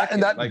on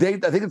second.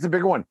 Dave, I think it's a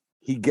bigger one.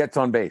 He gets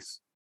on base.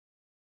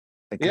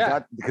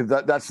 Because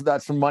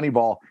that's from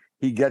Moneyball.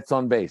 He gets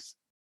on base.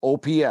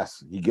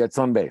 OPS, he gets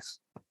on base,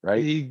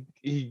 right?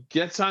 He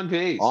gets on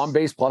base. On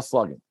base plus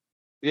slugging.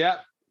 Yeah.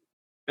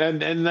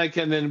 And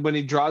then when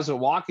he draws a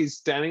walk, he's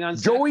standing on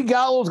second. Joey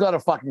Gallo's got a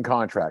fucking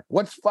contract.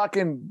 What's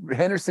fucking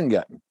Henderson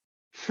getting?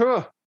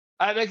 Sure.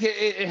 I think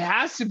it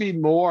has to be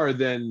more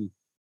than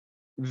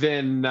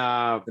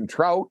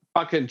Trout.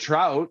 Fucking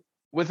Trout.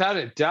 Without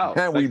a doubt.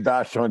 And we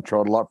bashed on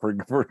Trout a lot for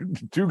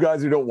two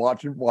guys who don't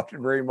watch it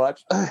very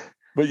much.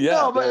 But yeah.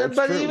 No,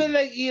 but even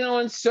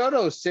and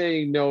Soto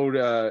saying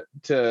no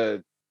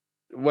to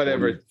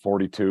whatever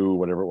 42,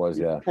 whatever it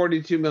was,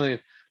 42 million.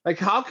 Like,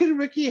 how can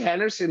Ricky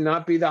Henderson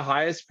not be the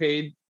highest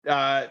paid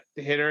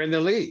hitter in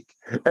the league?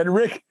 And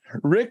Rick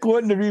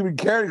wouldn't have even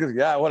cared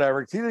because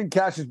whatever. He didn't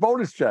cash his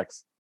bonus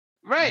checks.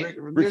 Right.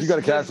 Rick, you got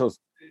to cash those.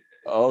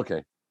 Oh,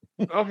 okay.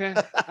 Okay.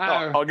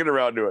 I'll get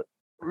around to it.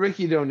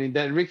 Ricky don't need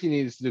that. Ricky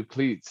needs new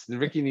cleats.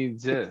 Ricky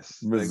needs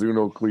this.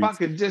 Mizuno cleats.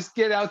 Fucking just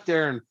get out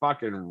there and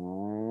fucking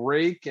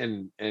rake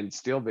and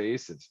steal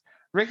bases.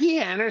 Ricky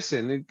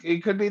Henderson,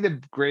 it could be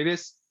the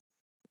greatest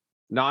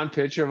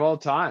non-pitcher of all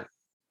time.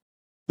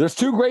 There's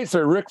two greats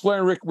there, Ric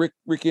Flair and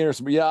Ricky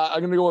Henderson. But I'm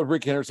going to go with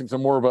Ricky Henderson because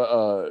I'm more of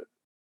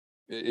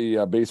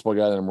a baseball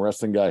guy than I'm a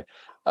wrestling guy.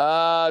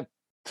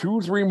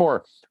 2-3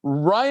 more.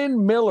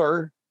 Ryan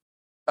Miller,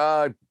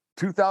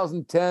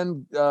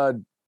 2010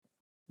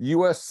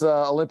 U.S.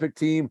 Olympic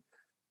team,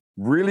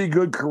 really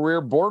good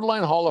career,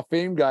 borderline Hall of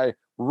Fame guy.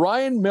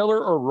 Ryan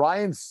Miller or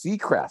Ryan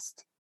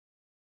Seacrest?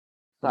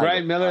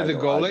 Ryan Miller, the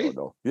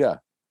goalie?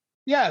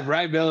 Yeah,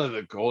 Ryan Miller,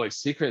 the goalie.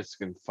 Seacrest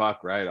can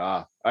fuck right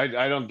off. I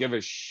don't give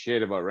a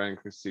shit about Ryan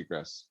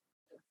Seacrest.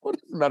 Well,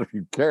 it doesn't matter if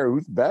you care.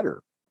 Who's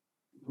better?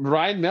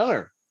 Ryan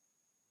Miller.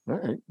 All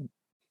right.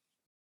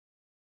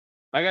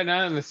 I got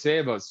nothing to say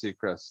about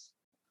Seacrest.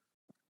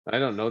 I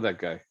don't know that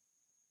guy.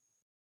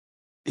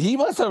 He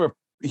must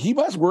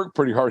work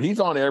pretty hard. He's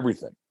on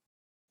everything.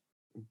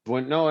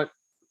 Wouldn't know it.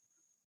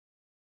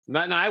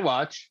 Nothing I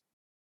watch.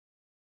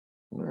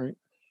 All right.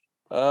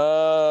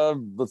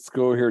 Let's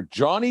go here.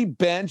 Johnny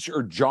Bench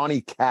or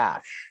Johnny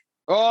Cash?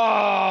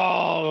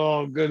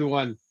 Oh, good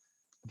one.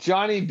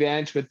 Johnny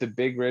Bench with the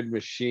big red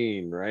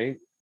machine, right?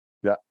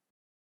 Yeah.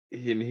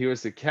 He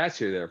was the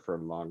catcher there for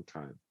a long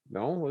time.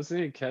 No,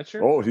 wasn't he a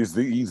catcher? Oh, he's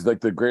like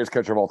the greatest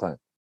catcher of all time.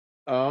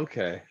 Oh,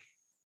 okay.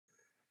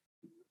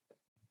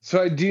 So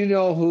I do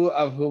know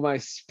whom I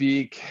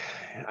speak.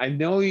 I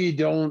know you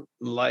don't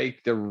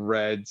like the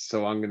Reds,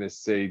 so I'm going to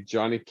say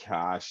Johnny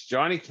Cash.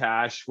 Johnny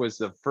Cash was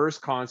the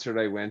first concert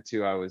I went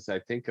to. I was, I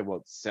think,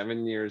 about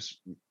 7 years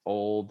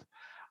old.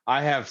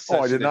 I have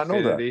such I did not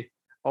know that.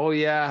 Oh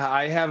yeah,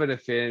 I have an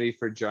affinity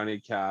for Johnny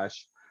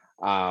Cash.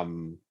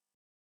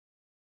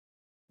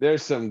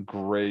 There's some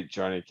great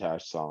Johnny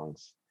Cash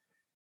songs.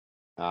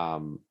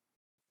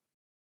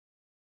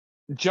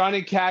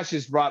 Johnny Cash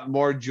has brought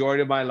more joy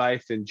to my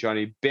life than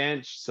Johnny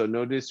Bench. So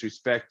no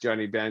disrespect,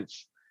 Johnny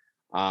Bench.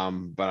 But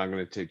I'm going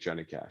to take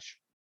Johnny Cash.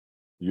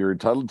 You're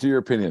entitled to your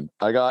opinion.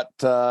 I got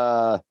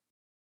 2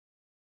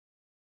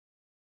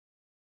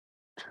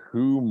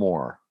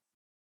 more.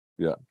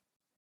 Yeah.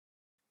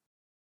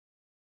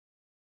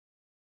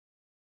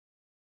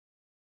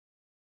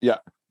 Yeah.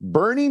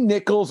 Bernie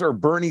Nichols or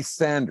Bernie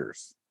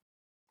Sanders?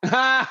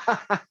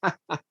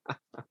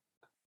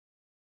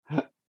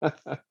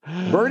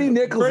 Bernie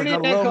Nichols has got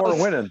a little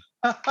more winning.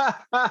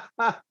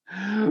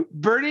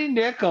 Bernie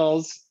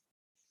Nichols.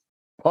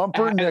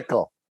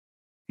 Pumpernickel.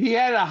 He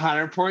had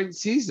 100-point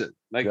season.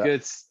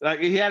 It's like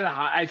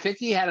I think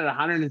he had a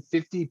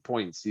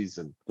 150-point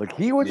season. Like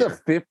he was a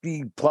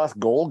 50+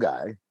 goal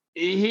guy.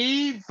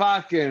 He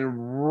fucking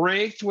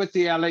raked with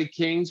the LA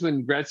Kings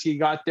when Gretzky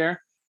got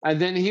there. And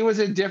then he was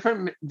a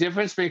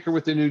difference maker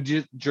with the New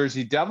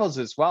Jersey Devils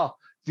as well.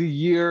 The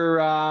year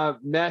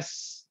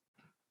Mess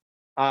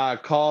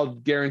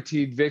called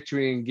guaranteed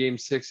victory in game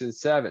 6 and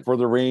 7 for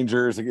the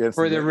Rangers against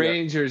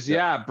Rangers.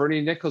 Yeah.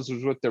 Bernie Nichols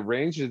was with the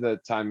Rangers at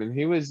that time, and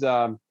he was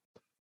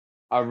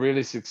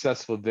really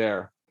successful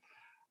there.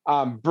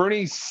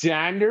 Bernie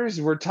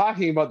Sanders, we're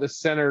talking about the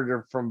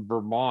senator from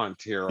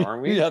Vermont here,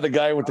 aren't we? Yeah, the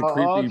guy with the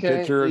creepy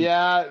picture.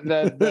 Yeah,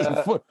 at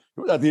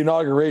the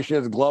inauguration,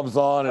 his gloves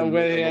on and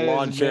the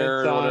lawn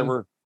chair or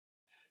whatever.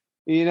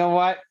 You know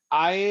what?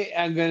 I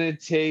am going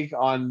to take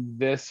on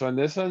this one.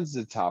 This one's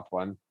the top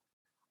one.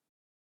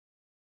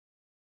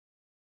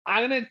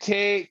 I'm going to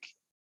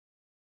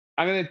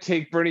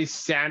take Bernie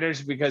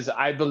Sanders because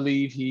I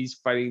believe he's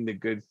fighting the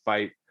good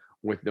fight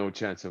with no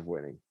chance of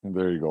winning.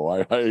 There you go. I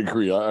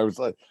agree. I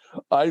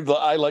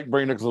like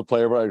Bernie Nichols as a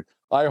player, but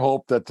I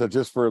hope that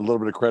just for a little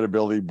bit of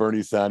credibility,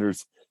 Bernie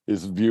Sanders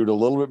is viewed a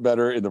little bit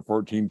better in the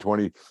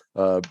 1420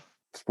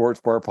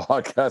 Sports Bar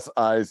podcast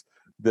eyes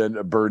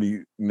than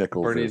Bernie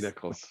Nichols.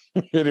 Nichols.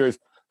 Anyways,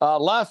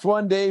 last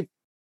one, Dave.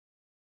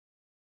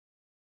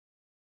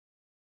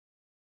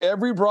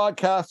 Every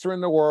broadcaster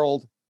in the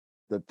world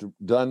that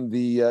done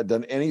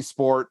any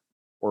sport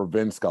or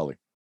Vin Scully,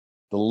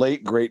 the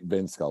late great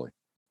Vin Scully.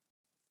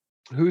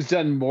 Who's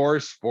done more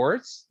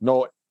sports?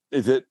 No,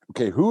 is it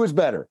okay? Who is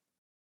better?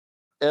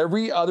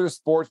 Every other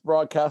sports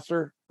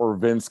broadcaster or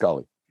Vin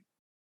Scully?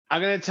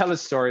 I'm going to tell a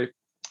story.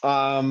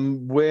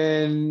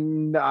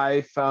 When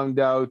I found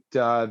out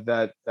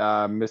that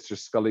Mr.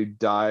 Scully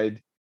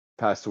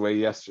passed away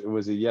yesterday.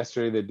 Was it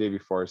yesterday or the day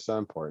before? It's so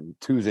important.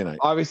 Tuesday night.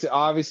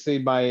 Obviously,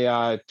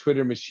 my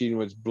Twitter machine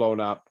was blown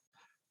up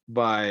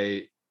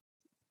by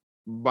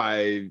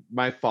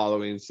my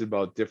followings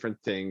about different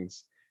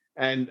things.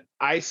 And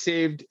I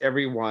saved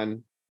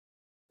everyone.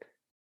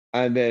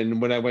 And then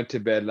when I went to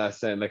bed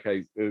last night,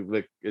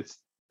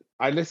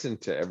 I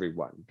listened to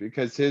everyone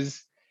because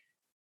his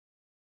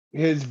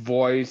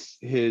voice,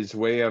 his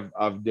way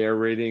of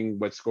narrating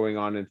what's going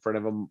on in front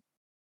of him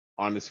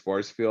on the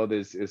sports field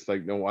is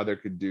like no other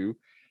could do.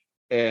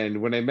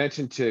 And when I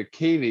mentioned to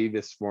Kaylee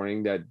this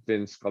morning that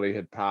Vin Scully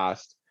had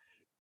passed,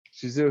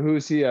 she said,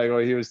 "Who's he?" I go,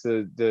 "He was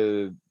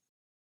the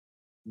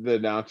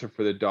announcer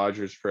for the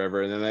Dodgers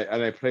forever." And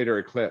then I played her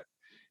a clip.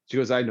 She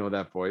goes, "I know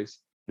that voice."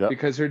 Yep.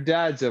 Because her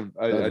dad's a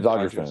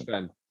Dodgers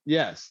fan.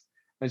 Yes.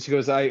 And she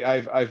goes,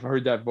 I've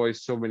heard that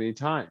voice so many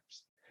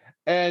times.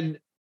 And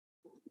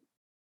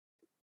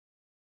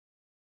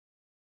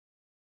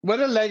what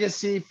a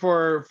legacy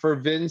for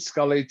Vin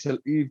Scully to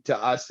leave to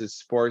us as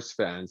sports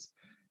fans,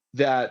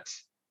 that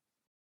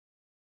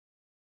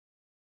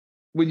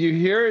when you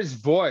hear his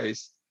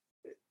voice,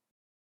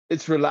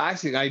 it's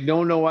relaxing. I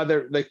know no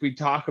other, like we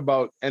talk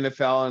about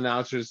NFL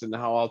announcers and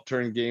how I'll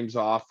turn games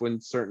off when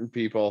certain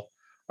people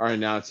are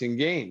announcing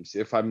games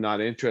if I'm not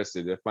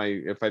interested, if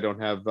I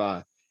don't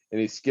have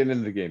any skin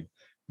in the game.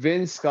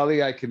 Vin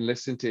Scully, I can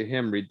listen to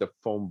him read the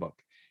phone book.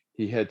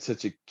 He had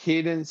such a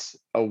cadence,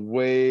 a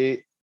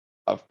way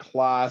of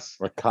class,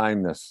 a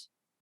kindness.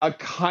 A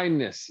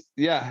kindness.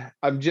 Yeah.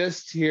 I'm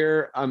just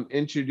here. I'm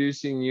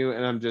introducing you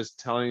and I'm just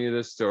telling you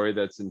the story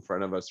that's in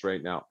front of us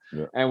right now.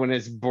 Yeah. And when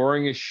it's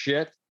boring as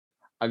shit,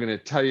 I'm going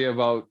to tell you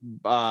about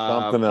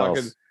Something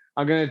else.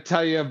 I'm going to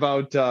tell you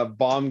about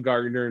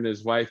Baumgartner and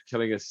his wife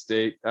killing a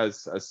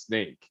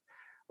snake.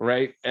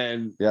 Right.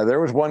 And yeah,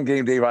 there was one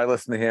game, Dave, I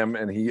listened to him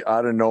and he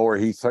out of nowhere,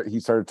 he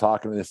started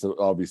talking to this,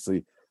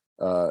 obviously,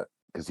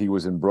 because he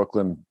was in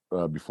Brooklyn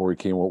before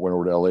he went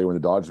over to LA when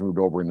the Dodgers moved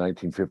over in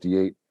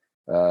 1958.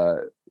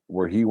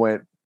 Where he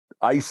went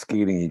ice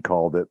skating, he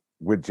called it,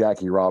 with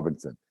Jackie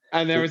Robinson.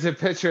 And there was a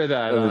picture of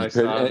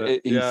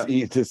that.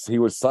 He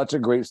was such a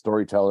great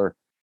storyteller.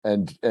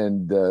 And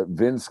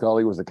Vin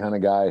Scully was the kind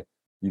of guy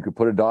you could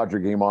put a Dodger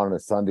game on a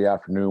Sunday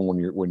afternoon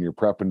when you're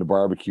prepping to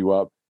barbecue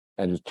up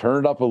and just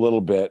turn it up a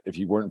little bit if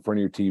you weren't in front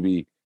of your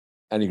TV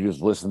and you could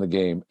just listen to the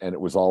game, and it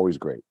was always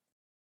great.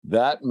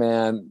 That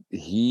man,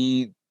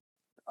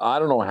 I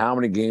don't know how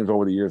many games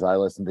over the years I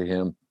listened to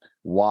him,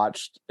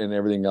 watched, and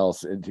everything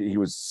else. He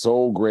was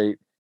so great.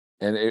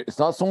 And it's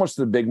not so much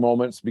the big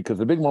moments, because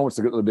the big moments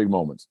are the big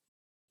moments.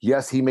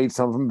 Yes, he made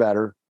some of them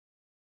better,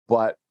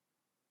 but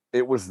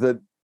it was the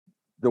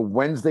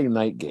Wednesday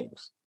night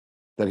games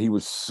that he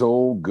was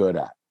so good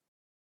at,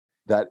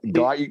 that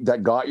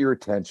got your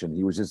attention.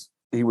 He was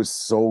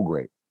so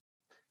great.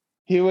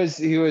 He was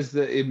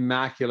the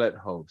immaculate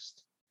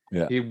host.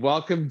 Yeah. He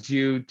welcomed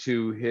you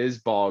to his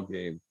ball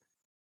game,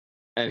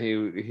 and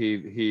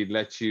he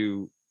let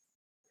you.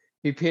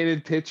 He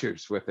painted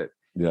pictures with it.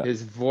 Yeah.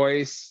 His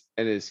voice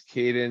and his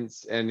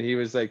cadence, and he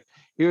was like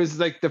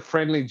the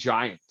friendly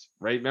giant,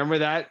 right? Remember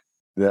that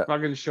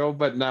fucking show?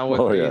 But now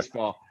with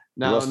baseball,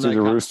 now Rusty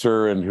the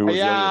Rooster and who was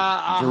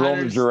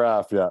Jerome the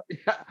Giraffe? Yeah,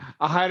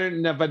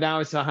 100. But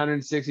now it's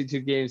 162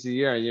 games a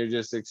year, and you're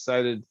just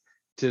excited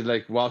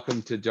to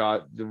welcome to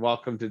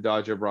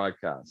Dodger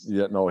broadcast.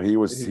 Yeah, no, he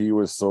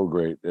was so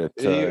great.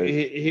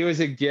 He was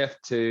a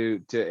gift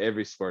to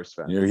every sports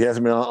fan. He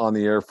hasn't been on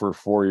the air for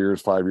 4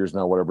 years, 5 years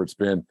now, whatever it's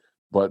been.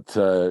 But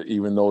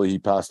even though he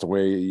passed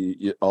away,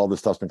 all this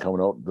stuff's been coming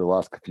out the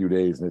last few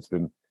days, and it's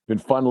been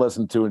fun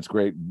listening to. It's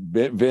great.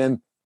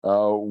 Vin,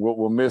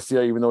 we'll miss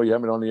you, even though you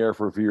haven't been on the air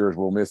for a few years.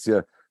 We'll miss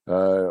you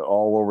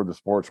all over the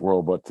sports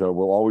world, but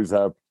we'll always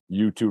have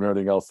you two and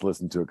everything else to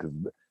listen to, because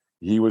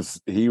he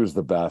was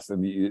the best.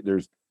 And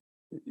there's,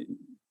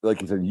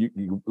 like you said,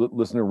 you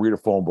listen to read a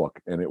phone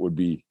book, and it would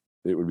be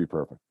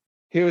perfect.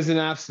 He was an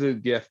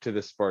absolute gift to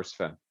the sports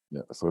fan.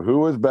 Yeah. So who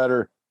was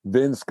better?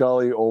 Vin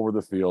Scully over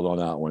the field on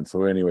that one.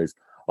 So anyways,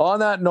 on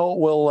that note,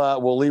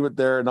 we'll leave it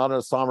there. Not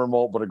a somber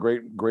note, but a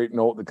great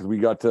note, because we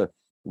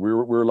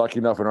were lucky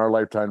enough in our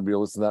lifetime to be able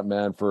to listen to that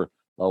man for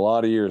a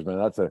lot of years, man.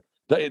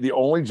 The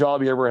only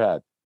job he ever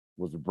had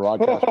was to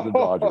broadcast for the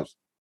Dodgers.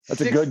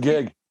 That's a good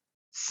gig.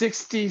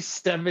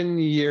 67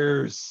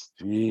 years.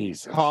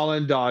 Jesus.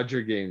 Calling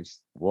Dodger games.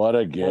 What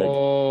a gig.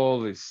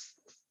 Holy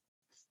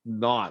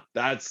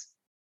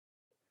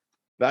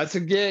That's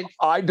a gig.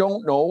 I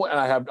don't know, and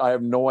I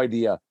have no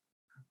idea.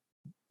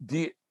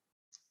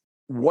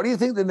 What do you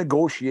think the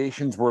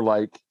negotiations were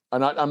like?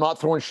 And I'm not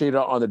throwing shade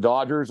out on the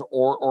Dodgers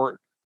or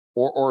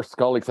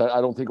Scully, because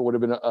I don't think it would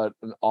have been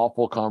an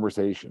awful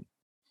conversation,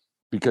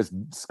 because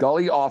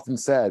Scully often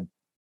said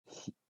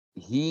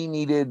he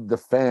needed the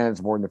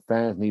fans more than the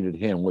fans needed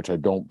him, which I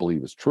don't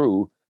believe is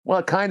true. Well,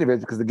 it kind of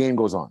is, because the game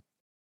goes on.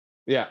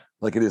 Yeah,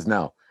 like it is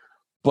now.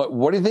 But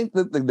what do you think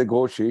the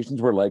negotiations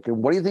were like,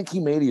 and what do you think he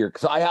made a year?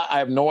 Because I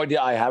have no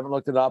idea. I haven't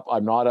looked it up.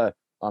 I'm not a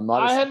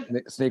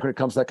snake when it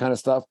comes to that kind of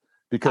stuff,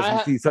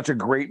 because he's such a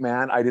great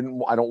man. I don't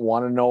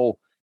want to know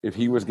if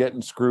he was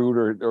getting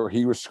screwed or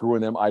he was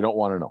screwing them. I don't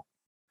want to know.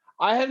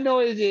 I have no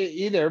idea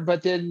either.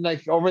 But then,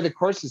 over the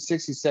course of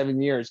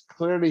 67 years,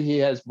 clearly he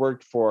has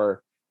worked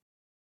for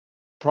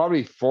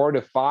probably 4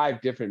 to 5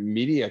 different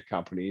media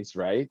companies,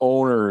 right?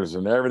 Owners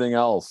and everything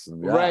else.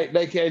 Right.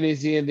 And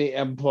is he in the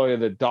employ of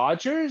the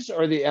Dodgers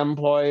or the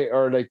employ,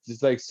 or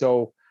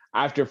so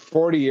after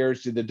 40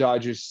 years, did the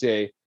Dodgers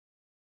say,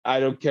 I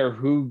don't care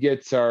who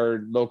gets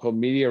our local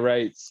media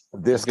rights.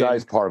 This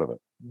guy's part of it.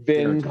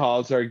 Vin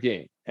calls our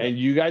game, and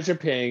you guys are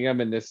paying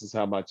him, and this is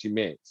how much he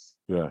makes.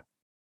 Yeah.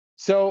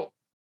 So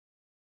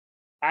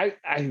I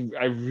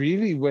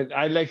really would,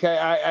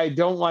 I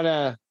don't want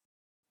to.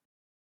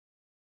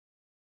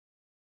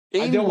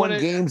 81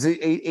 games,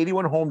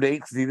 81 home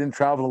dates. He didn't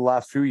travel the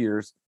last few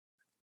years.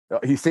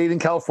 He stayed in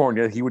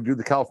California. He would do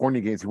the California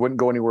games. He wouldn't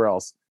go anywhere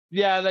else.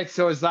 Yeah,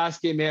 so his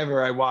last game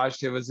ever I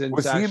watched, it was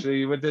with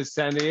the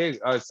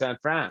San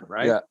Fran,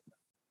 right?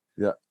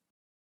 Yeah.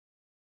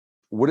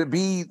 Would it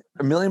be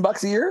 $1 million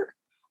a year?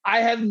 I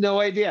have no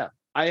idea.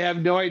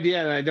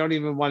 And I don't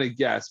even want to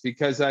guess,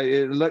 because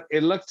it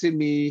looked to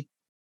me,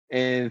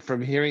 and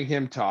from hearing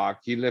him talk,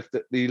 he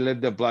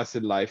lived a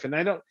blessed life, and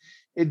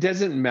it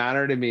doesn't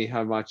matter to me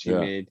how much he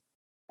made,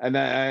 and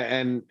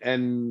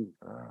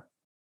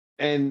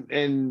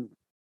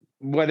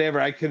whatever.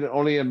 I could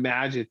only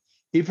imagine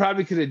he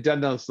probably could have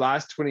done those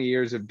last 20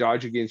 years of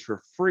Dodger games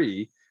for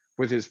free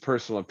with his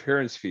personal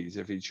appearance fees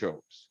if he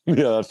chose.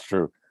 Yeah, that's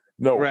true.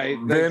 No, right.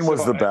 Vin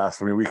was the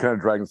best. I mean, we kind of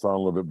dragged this on a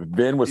little bit, but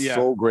Vin was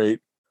so great.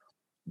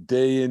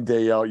 day in,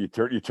 day out. You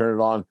turn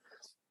it on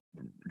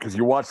because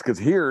you watch. Because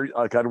here,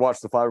 like I'd watch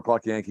the 5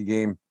 o'clock Yankee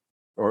game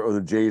or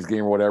the Jays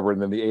game or whatever,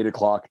 and then the 8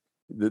 o'clock.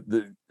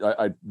 You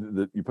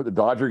put the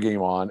Dodger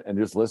game on and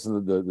just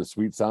listen to the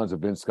sweet sounds of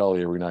Vin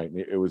Scully every night.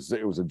 It was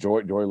a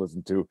joy to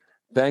listen to.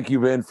 Thank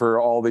you, Vin,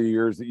 for all the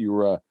years that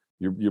you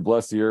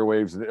blessed the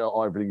airwaves and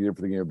everything you did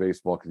for the game of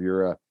baseball. Because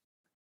you're,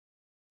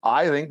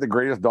 I think, the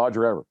greatest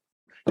Dodger ever.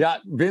 Yeah,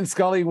 Vin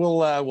Scully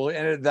will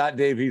end it that,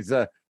 Dave. He's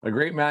a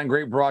great man,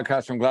 great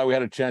broadcaster. I'm glad we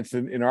had a chance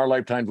in our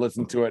lifetime to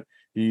listen to it.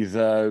 He's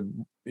the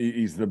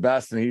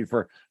best, and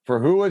for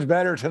who is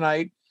better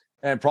tonight,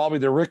 and probably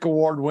the Rick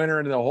Award winner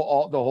and the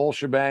whole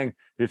shebang.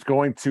 It's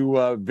going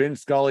to Vin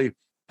Scully.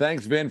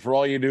 Thanks, Vin, for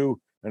all you do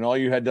and all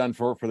you had done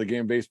for the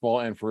game of baseball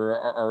and for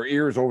our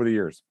ears over the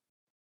years.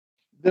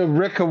 The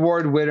Rick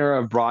Award winner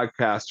of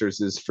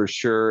broadcasters is for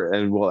sure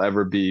and will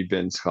ever be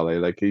Vin Scully.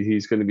 Like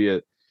he's going to be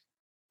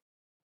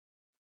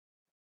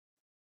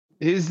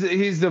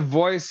he's the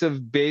voice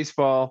of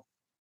baseball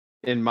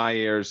in my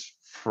ears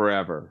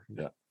forever.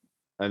 Yeah.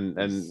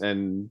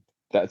 And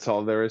that's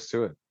all there is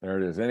to it. There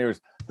it is.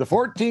 Anyways, the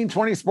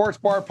 1420 Sports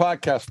Bar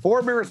Podcast,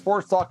 4 beer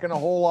sports talk and a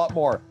whole lot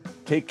more.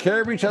 Take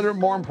care of each other.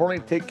 More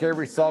importantly, take care of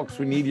yourself because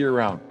we need you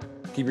around.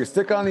 Keep your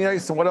stick on the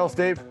ice. And what else,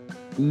 Dave?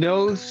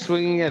 No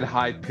swinging at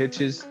high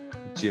pitches,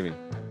 Jim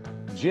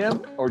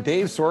or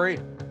Dave, sorry.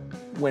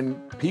 When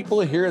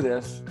people hear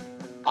this,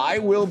 I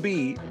will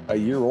be a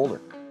year older.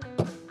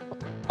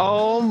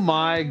 Oh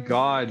my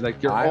God.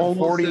 Like you're almost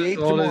 48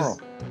 tomorrow.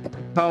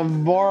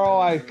 Tomorrow,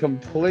 I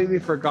completely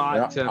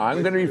forgot to.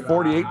 I'm going to be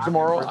 48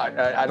 tomorrow.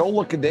 I don't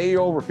look a day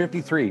over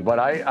 53, but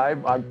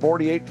I'm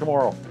 48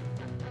 tomorrow.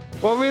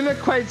 Well, we look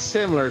quite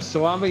similar.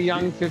 So I'm a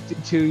young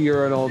 52.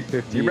 You're an old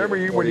 50. You remember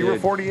when you were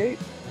 48?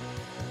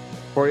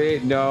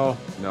 48? No.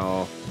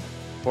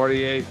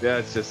 48.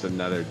 That's just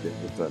another.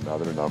 It's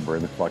another number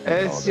in the fucking.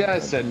 It's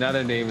just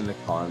another name in the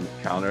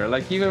calendar.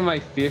 Like even my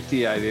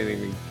 50, I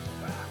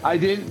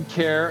didn't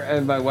care,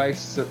 and my wife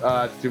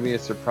threw me a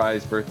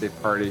surprise birthday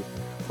party,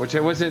 which I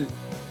wasn't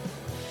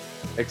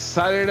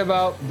excited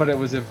about, but it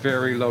was a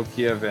very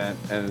low-key event,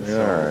 and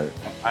so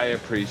I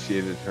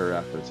appreciated her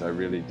efforts. I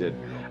really did.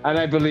 And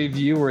I believe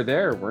you were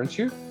there, weren't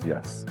you?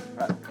 Yes.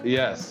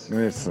 Yes.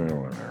 It's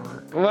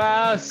whatever.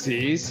 Well,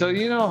 see, so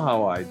you know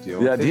how I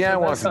do. Yeah, Deanne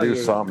wants to do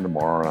something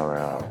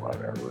tomorrow.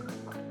 Whatever.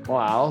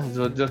 Wow,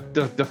 so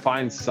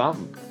define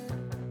something.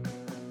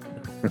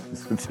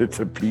 It's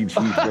a PG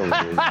show.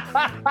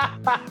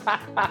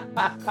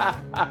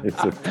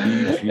 It's a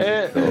PG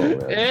show.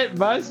 It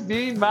must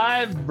be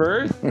my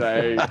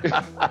birthday.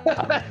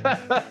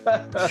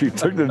 She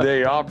took the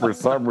day off for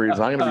some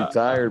reason. I'm going to be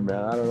tired,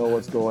 man. I don't know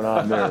what's going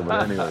on there.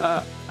 But anyway,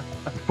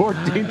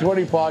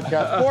 1420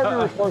 Podcast, 4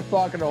 beer sports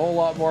talking a whole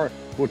lot more.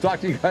 We'll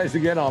talk to you guys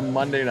again on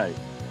Monday night.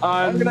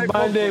 On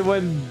Monday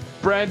when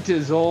Brent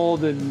is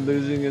old and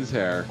losing his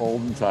hair.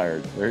 Old and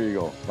tired. There you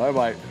go.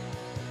 Bye-bye.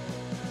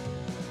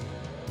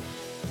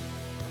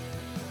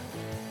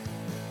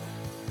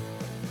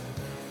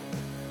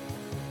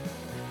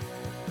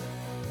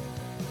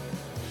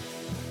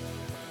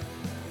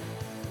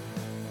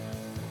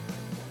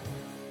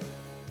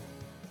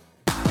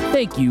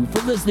 Thank you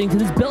for listening to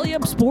this Belly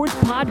Up Sports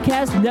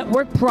Podcast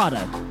Network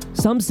product.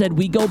 Some said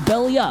we go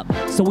belly up,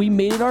 so we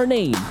made it our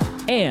name,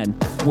 and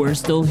we're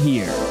still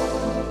here.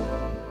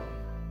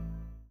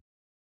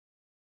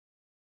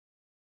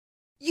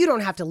 You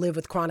don't have to live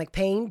with chronic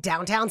pain.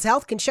 Downtown's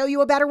Health can show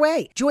you a better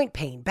way. Joint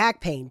pain,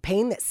 back pain,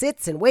 pain that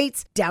sits and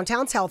waits.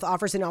 Downtown's Health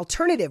offers an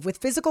alternative with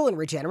physical and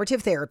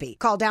regenerative therapy.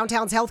 Call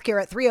Downtown's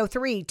Healthcare at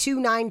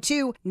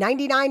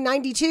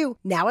 303-292-9992,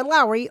 now in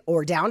Lowry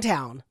or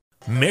downtown.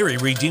 Mary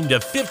redeemed a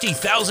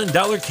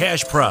 $50,000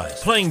 cash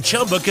prize playing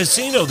Chumba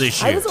Casino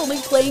this year. I was only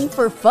playing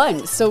for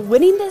fun, so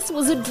winning this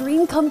was a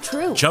dream come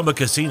true. Chumba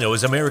Casino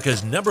is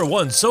America's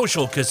 #1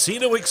 social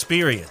casino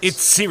experience.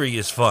 It's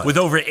serious fun. With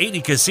over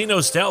 80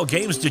 casino-style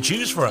games to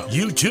choose from,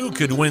 you too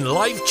could win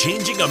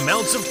life-changing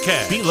amounts of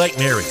cash. Be like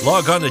Mary.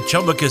 Log on to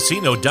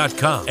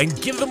ChumbaCasino.com and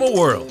give them a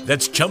whirl.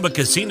 That's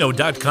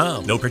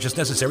ChumbaCasino.com. No purchase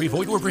necessary.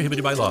 Void or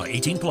prohibited by law.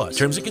 18+.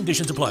 Terms and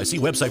conditions apply. See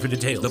website for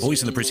details. The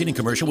voice in the preceding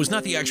commercial was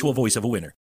not the actual voice of a winner.